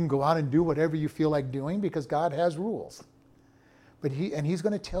mean that you can go out and do whatever you feel like doing because God has rules. But he's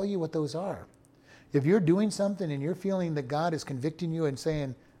going to tell you what those are. If you're doing something and you're feeling that God is convicting you and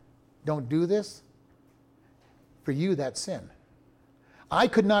saying, don't do this, for you that's sin. I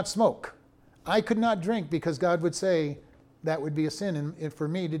could not smoke. I could not drink because God would say that would be a sin for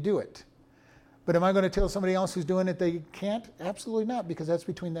me to do it. But am I going to tell somebody else who's doing it they can't? Absolutely not, because that's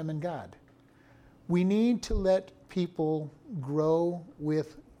between them and God. We need to let people grow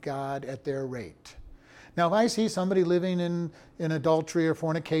with God at their rate. Now, if I see somebody living in adultery or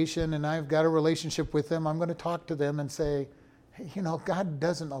fornication and I've got a relationship with them, I'm going to talk to them and say, hey, God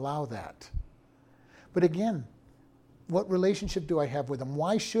doesn't allow that. But again, what relationship do I have with them?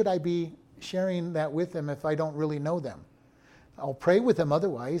 Why should I be sharing that with them if I don't really know them? I'll pray with them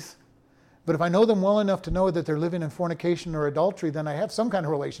otherwise. But if I know them well enough to know that they're living in fornication or adultery, then I have some kind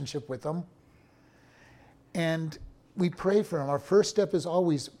of relationship with them. And we pray for them. Our first step is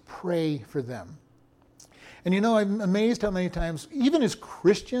always pray for them. And I'm amazed how many times, even as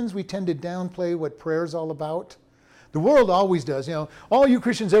Christians, we tend to downplay what prayer is all about. The world always does. All you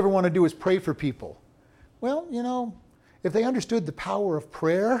Christians ever want to do is pray for people. Well, if they understood the power of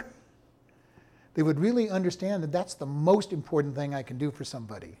prayer, they would really understand that that's the most important thing I can do for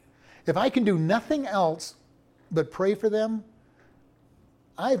somebody. If I can do nothing else but pray for them,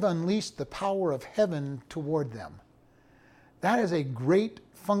 I've unleashed the power of heaven toward them. That is a great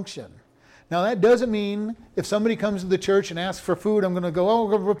function. Now, that doesn't mean if somebody comes to the church and asks for food, I'm going to go,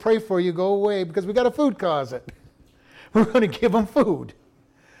 we're going to pray for you, go away, because we got a food closet. We're going to give them food.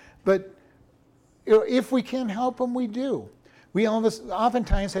 But if we can help them, we do. We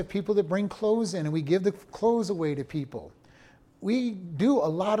oftentimes have people that bring clothes in, and we give the clothes away to people. We do a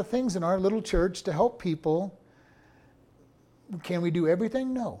lot of things in our little church to help people. Can we do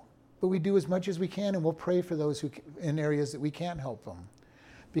everything? No. But we do as much as we can, and we'll pray for those in areas that we can't help them.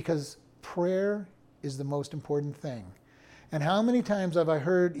 Because prayer is the most important thing. And how many times have I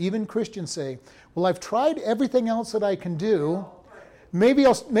heard even Christians say, well, I've tried everything else that I can do. Maybe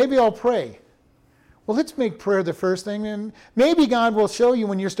I'll pray. Well, let's make prayer the first thing, and maybe God will show you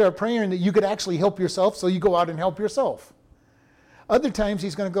when you start praying that you could actually help yourself, so you go out and help yourself. Other times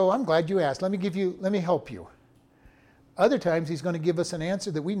he's going to go, I'm glad you asked. Let me help you. Other times he's going to give us an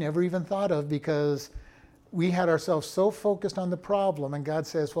answer that we never even thought of because we had ourselves so focused on the problem, and God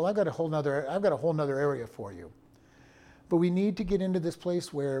says, well, I've got a whole nother area for you. But we need to get into this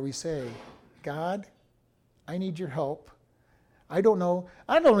place where we say, God, I need your help. I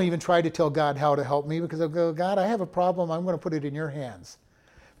don't even try to tell God how to help me because I go, God, I have a problem. I'm going to put it in your hands.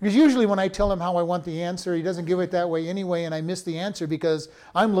 Because usually when I tell him how I want the answer, he doesn't give it that way anyway, and I miss the answer because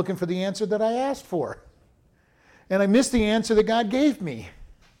I'm looking for the answer that I asked for. And I miss the answer that God gave me.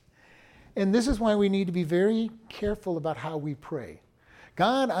 And this is why we need to be very careful about how we pray.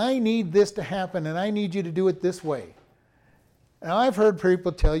 God, I need this to happen, and I need you to do it this way. Now, I've heard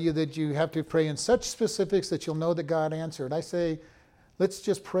people tell you that you have to pray in such specifics that you'll know that God answered. I say, let's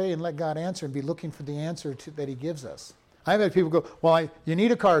just pray and let God answer and be looking for the answer that he gives us. I've had people go, well, you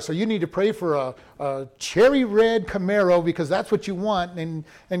need a car, so you need to pray for a cherry red Camaro because that's what you want,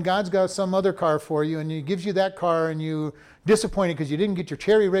 and God's got some other car for you, and he gives you that car, and you're disappointed because you didn't get your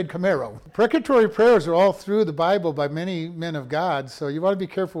cherry red Camaro. Precatory prayers are all through the Bible by many men of God, so you want to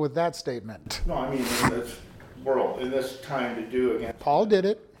be careful with that statement. No, I mean, in this world, in this time to do again. Paul did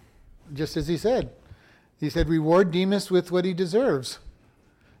it, just as he said. He said, reward Demas with what he deserves.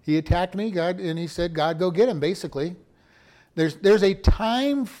 He attacked me, God, and he said, God, go get him, basically. There's a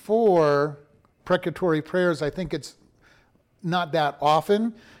time for precatory prayers. I think it's not that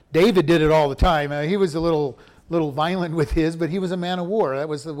often. David did it all the time. He was a little violent with his, but he was a man of war. That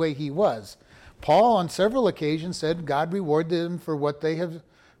was the way he was. Paul, on several occasions, said, God reward them for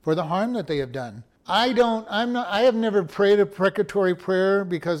for the harm that they have done. I have never prayed a precatory prayer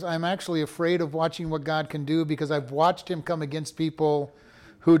because I'm actually afraid of watching what God can do, because I've watched him come against people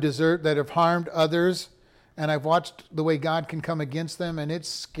that have harmed others. And I've watched the way God can come against them, and it's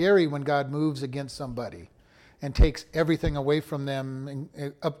scary when God moves against somebody and takes everything away from them,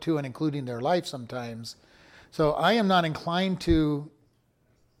 up to and including their life sometimes. So I am not inclined to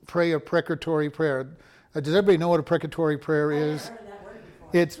pray a precatory prayer. Does everybody know what a precatory prayer is? I've heard that word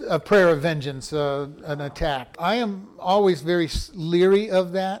before. It's a prayer of vengeance, an attack. I am always very leery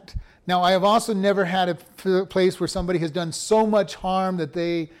of that. Now, I have also never had a place where somebody has done so much harm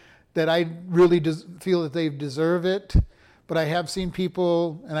that I really feel that they deserve it. But I have seen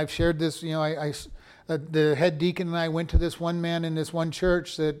people, and I've shared this, the head deacon and I went to this one man in this one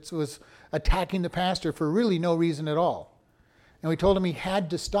church that was attacking the pastor for really no reason at all. And we told him he had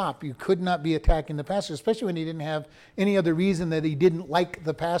to stop. You could not be attacking the pastor, especially when he didn't have any other reason that he didn't like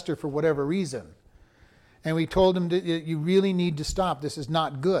the pastor for whatever reason. And we told him that you really need to stop. This is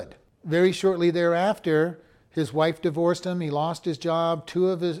not good. Very shortly thereafter, His wife divorced him. He lost his job. Two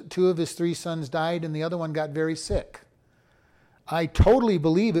of his 3 sons died, and the other one got very sick. I totally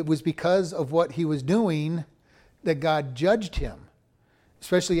believe it was because of what he was doing that God judged him,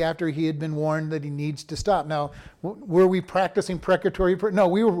 especially after he had been warned that he needs to stop. Now, were we practicing precatory prayer? No,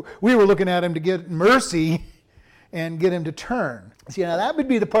 we were looking at him to get mercy and get him to turn. See, now that would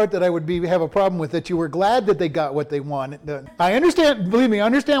be the part that I would have a problem with, that you were glad that they got what they wanted. I understand, believe me, I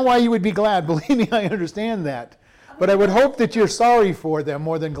understand why you would be glad. Believe me, I understand that. But I would hope that you're sorry for them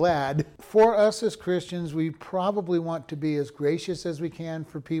more than glad. For us as Christians, we probably want to be as gracious as we can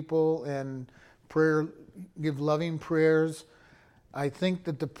for people and give loving prayers. I think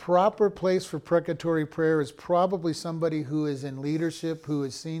that the proper place for precatory prayer is probably somebody who is in leadership, who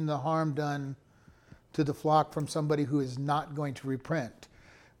has seen the harm done to the flock from somebody who is not going to repent.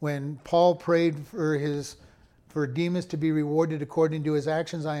 When Paul prayed for Demas to be rewarded according to his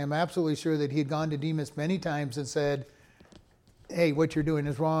actions, I am absolutely sure that he had gone to Demas many times and said, hey, what you're doing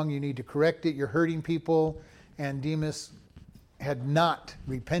is wrong, you need to correct it, you're hurting people. And Demas had not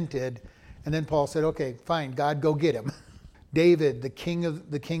repented. And then Paul said, okay, fine, God, go get him. David, the king of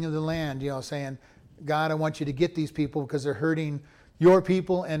the land, saying, God, I want you to get these people because they're hurting your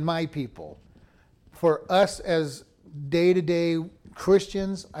people and my people. For us as day-to-day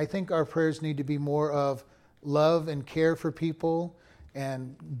Christians, I think our prayers need to be more of love and care for people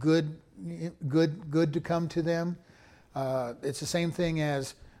and good to come to them. It's the same thing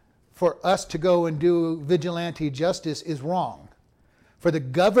as for us to go and do vigilante justice is wrong. For the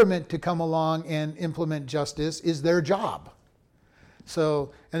government to come along and implement justice is their job.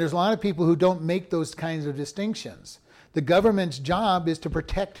 So, and there's a lot of people who don't make those kinds of distinctions. The government's job is to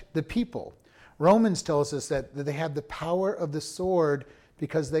protect the people. Romans tells us that they have the power of the sword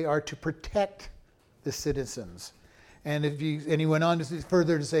because they are to protect the citizens. And he went on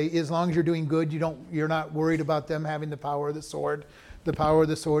further to say, as long as you're doing good, you're not worried about them having the power of the sword. The power of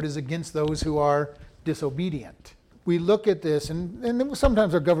the sword is against those who are disobedient. We look at this, and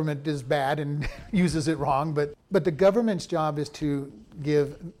sometimes our government is bad and uses it wrong, but the government's job is to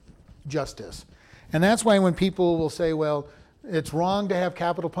give justice. And that's why when people will say, well, it's wrong to have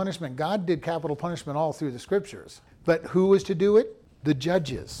capital punishment. God did capital punishment all through the scriptures. But who was to do it? The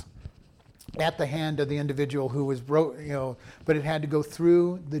judges, at the hand of the individual who was but it had to go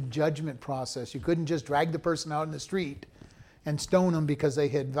through the judgment process. You couldn't just drag the person out in the street and stone them because they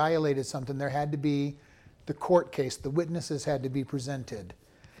had violated something. There had to be the court case. The witnesses had to be presented.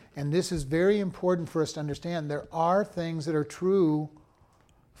 And this is very important for us to understand. There are things that are true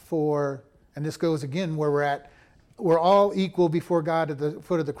and this goes again where we're at, we're all equal before God at the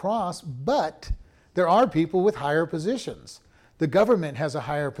foot of the cross, but there are people with higher positions. The government has a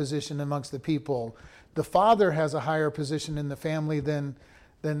higher position amongst the people. The father has a higher position in the family than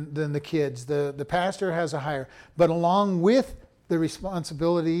the kids. The pastor has a higher. But along with the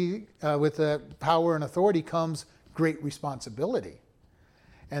responsibility, with the power and authority comes great responsibility.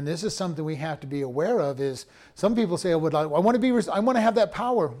 And this is something we have to be aware of. Is some people say, I want to have that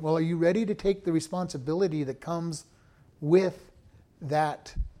power. Well, are you ready to take the responsibility that comes with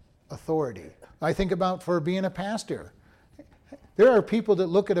that authority? I think about for being a pastor. There are people that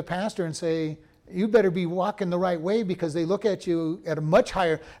look at a pastor and say, you better be walking the right way, because they look at you at a much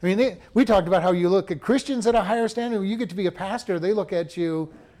higher. We talked about how you look at Christians at a higher standard. When you get to be a pastor, they look at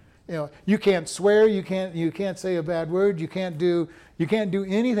you. You can't swear. You can't say a bad word. You can't do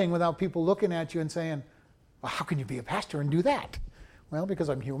anything without people looking at you and saying, well, how can you be a pastor and do that? Well, because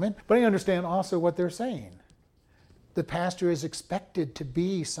I'm human. But I understand also what they're saying. The pastor is expected to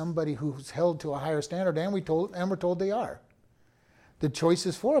be somebody who's held to a higher standard, and we're told they are. The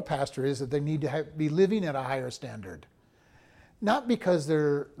choices for a pastor is that they need to be living at a higher standard. Not because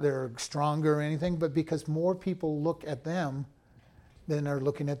they're stronger or anything, but because more people look at them than are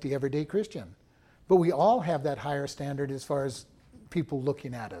looking at the everyday Christian. But we all have that higher standard as far as people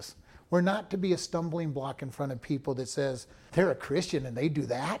looking at us. We're not to be a stumbling block in front of people that says, they're a Christian and they do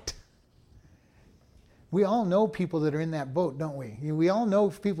that. We all know people that are in that boat, don't we? We all know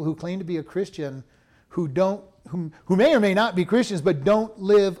people who claim to be a Christian who may or may not be Christians, but don't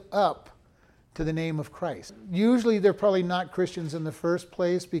live up to the name of Christ. Usually they're probably not Christians in the first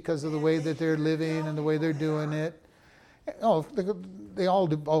place because of the way that they're living and the way they're doing it. Oh, they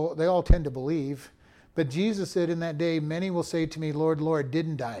all tend to believe. But Jesus said in that day, many will say to me, Lord, Lord,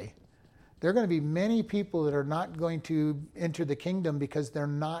 didn't I? There are going to be many people that are not going to enter the kingdom because they're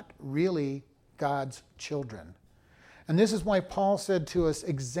not really God's children. And this is why Paul said to us,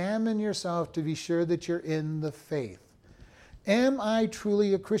 examine yourself to be sure that you're in the faith. Am I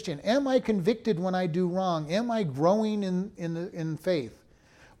truly a Christian? Am I convicted when I do wrong? Am I growing in faith?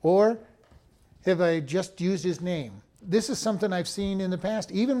 Or Have I just used his name? This is something I've seen in the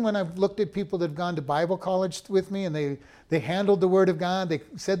past. Even when I've looked at people that have gone to Bible college with me and they handled the Word of God, they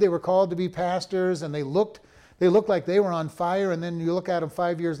said they were called to be pastors, and they looked like they were on fire, and then you look at them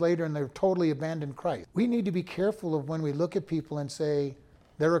 5 years later and they're totally abandoned Christ. We need to be careful of when we look at people and say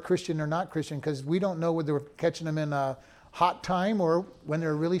they're a Christian or not Christian, because we don't know whether we're catching them in a hot time or when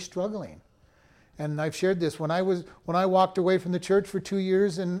they're really struggling. And I've shared this. When I walked away from the church for 2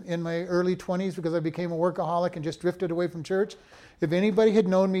 years in my early 20s because I became a workaholic and just drifted away from church, if anybody had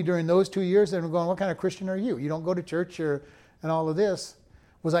known me during those 2 years, they'd be going, what kind of Christian are you? You don't go to church and all of this.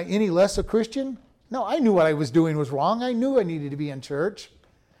 Was I any less a Christian? No, I knew what I was doing was wrong. I knew I needed to be in church.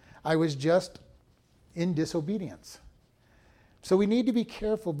 I was just in disobedience. So we need to be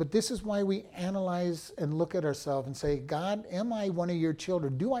careful, but this is why we analyze and look at ourselves and say, God, am I one of your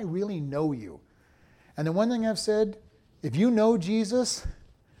children? Do I really know you? And the one thing I've said, if you know Jesus,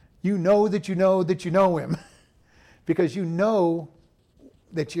 you know that you know that you know him. Because you know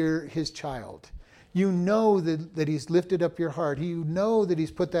that you're his child. You know that he's lifted up your heart. You know that he's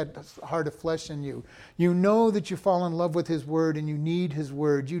put that heart of flesh in you. You know that you fall in love with his word and you need his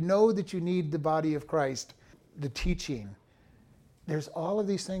word. You know that you need the body of Christ, the teaching. There's all of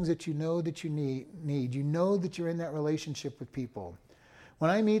these things that you know that you need. You know that you're in that relationship with people. When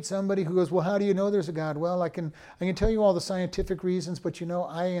I meet somebody who goes, well, how do you know there's a God? Well, I can tell you all the scientific reasons, but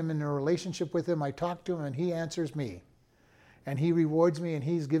I am in a relationship with him. I talk to him and he answers me. And he rewards me and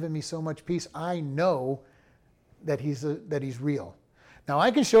he's given me so much peace. I know that he's real. Now,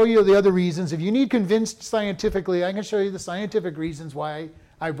 I can show you the other reasons. If you need convinced scientifically, I can show you the scientific reasons why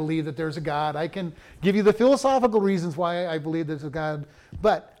I believe that there's a God. I can give you the philosophical reasons why I believe there's a God.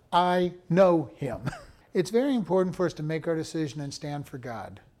 But I know him. It's very important for us to make our decision and stand for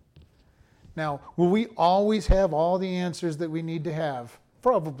God. Now, will we always have all the answers that we need to have?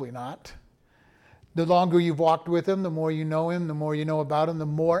 Probably not. The longer you've walked with him, the more you know him, the more you know about him, the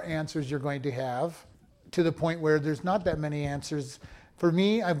more answers you're going to have, to the point where there's not that many answers. For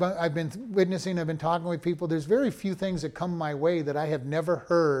me, I've been witnessing, I've been talking with people, there's very few things that come my way that I have never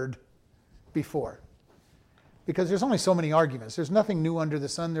heard before. Because there's only so many arguments. There's nothing new under the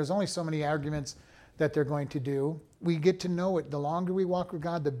sun. There's only so many arguments that they're going to do. We get to know it. The longer we walk with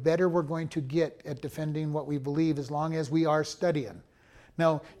God, the better we're going to get at defending what we believe, as long as we are studying.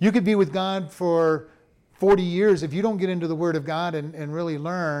 Now, you could be with God for 40 years. If you don't get into the Word of God and really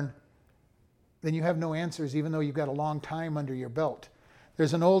learn, then you have no answers, even though you've got a long time under your belt.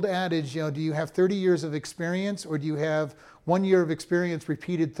 There's an old adage, do you have 30 years of experience, or do you have 1 year of experience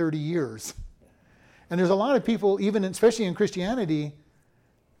repeated 30 years? And there's a lot of people, even especially in Christianity,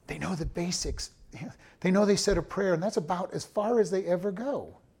 they know the basics. They know they said a prayer, and that's about as far as they ever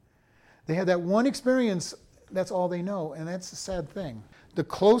go. They have that one experience, that's all they know, and that's a sad thing. The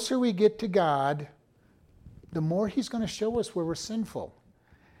closer we get to God, the more he's going to show us where we're sinful.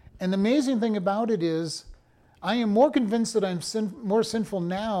 And the amazing thing about it is, I am more convinced that I'm more sinful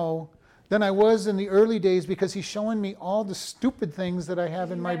now than I was in the early days, because he's showing me all the stupid things that I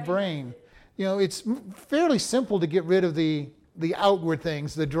have in my brain. It's fairly simple to get rid of the outward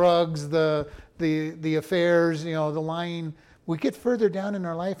things, the drugs, the affairs, the lying. We get further down in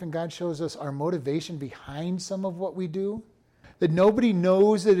our life and God shows us our motivation behind some of what we do. That nobody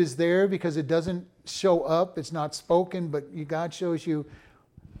knows it is there because it doesn't show up, it's not spoken, but God shows you,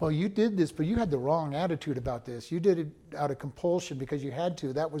 well, you did this, but you had the wrong attitude about this. You did it out of compulsion because you had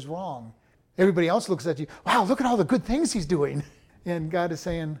to. That was wrong. Everybody else looks at you, wow, look at all the good things he's doing. And God is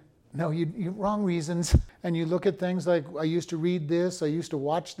saying, no, you wrong reasons. And you look at things like, I used to read this, I used to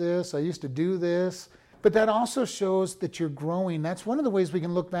watch this, I used to do this. But that also shows that you're growing. That's one of the ways we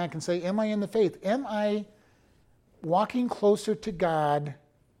can look back and say, am I in the faith? Am I walking closer to God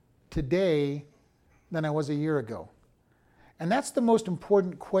today than I was a year ago? And that's the most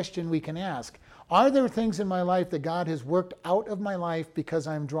important question we can ask. Are there things in my life that God has worked out of my life because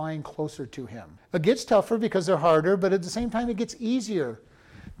I'm drawing closer to him? It gets tougher because they're harder, but at the same time it gets easier.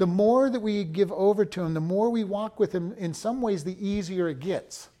 The more that we give over to him, the more we walk with him, in some ways the easier it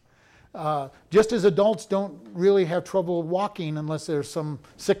gets. Just as adults don't really have trouble walking unless there's some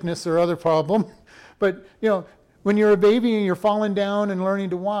sickness or other problem. But, when you're a baby and you're falling down and learning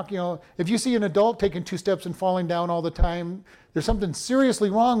to walk, if you see an adult taking 2 steps and falling down all the time, there's something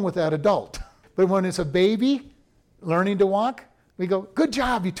seriously wrong with that adult. But when it's a baby learning to walk, we go, good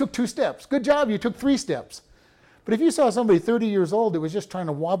job, you took 2 steps. Good job, you took 3 steps. But if you saw somebody 30 years old that was just trying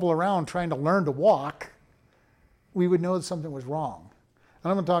to wobble around, trying to learn to walk, we would know that something was wrong. And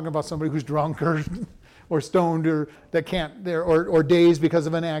I'm not talking about somebody who's drunk or stoned or that can't, or dazed because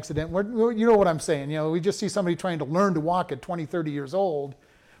of an accident. You know what I'm saying. We just see somebody trying to learn to walk at 20, 30 years old.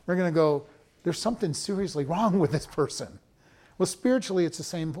 We're going to go, there's something seriously wrong with this person. Well, spiritually, it's the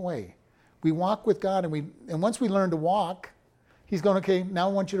same way. We walk with God, and once we learn to walk, he's going, okay, now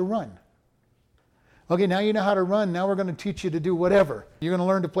I want you to run. Okay, now you know how to run. Now we're going to teach you to do whatever. You're going to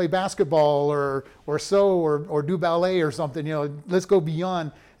learn to play basketball or sew or do ballet or something. Let's go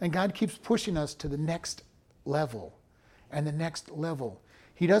beyond. And God keeps pushing us to the next level and the next level.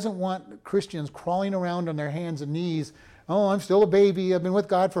 He doesn't want Christians crawling around on their hands and knees. Oh, I'm still a baby. I've been with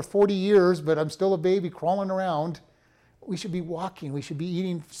God for 40 years, but I'm still a baby crawling around. We should be walking. We should be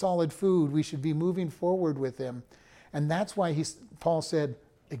eating solid food. We should be moving forward with him. And that's why Paul said,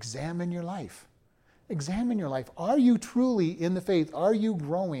 examine your life. Examine your life. Are you truly in the faith? Are you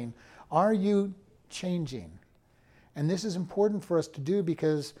growing? Are you changing? And this is important for us to do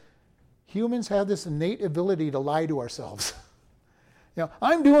humans have this innate ability to lie to ourselves.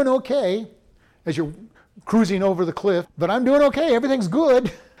 I'm doing okay as you're cruising over the cliff, but I'm doing okay. Everything's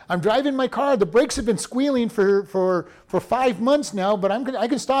good. I'm driving my car. The brakes have been squealing for 5 months now, but I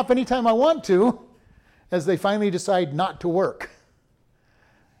can stop anytime I want to, as they finally decide not to work.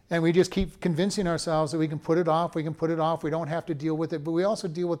 And we just keep convincing ourselves that we can put it off, we don't have to deal with it, but we also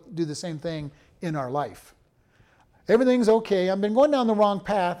do the same thing in our life. Everything's okay. I've been going down the wrong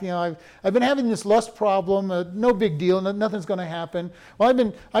path. I've been having this lust problem. No big deal. Nothing's going to happen.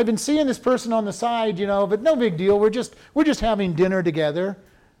 Well, I've been seeing this person on the side, but no big deal. We're just having dinner together.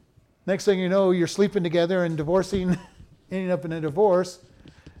 Next thing you know, you're sleeping together and ending up in a divorce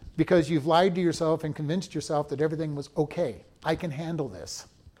because you've lied to yourself and convinced yourself that everything was okay. I can handle this.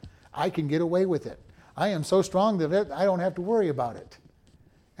 I can get away with it. I am so strong that I don't have to worry about it.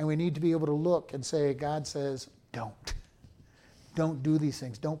 And we need to be able to look and say, God says, don't. Don't do these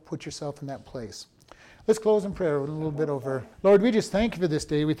things. Don't put yourself in that place. Let's close in prayer. We're a little bit over. Lord, we just thank you for this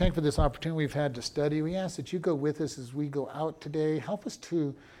day. We thank you for this opportunity we've had to study. We ask that you go with us as we go out today. Help us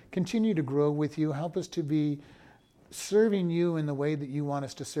to continue to grow with you. Help us to be serving you in the way that you want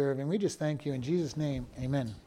us to serve. And we just thank you in Jesus' name. Amen.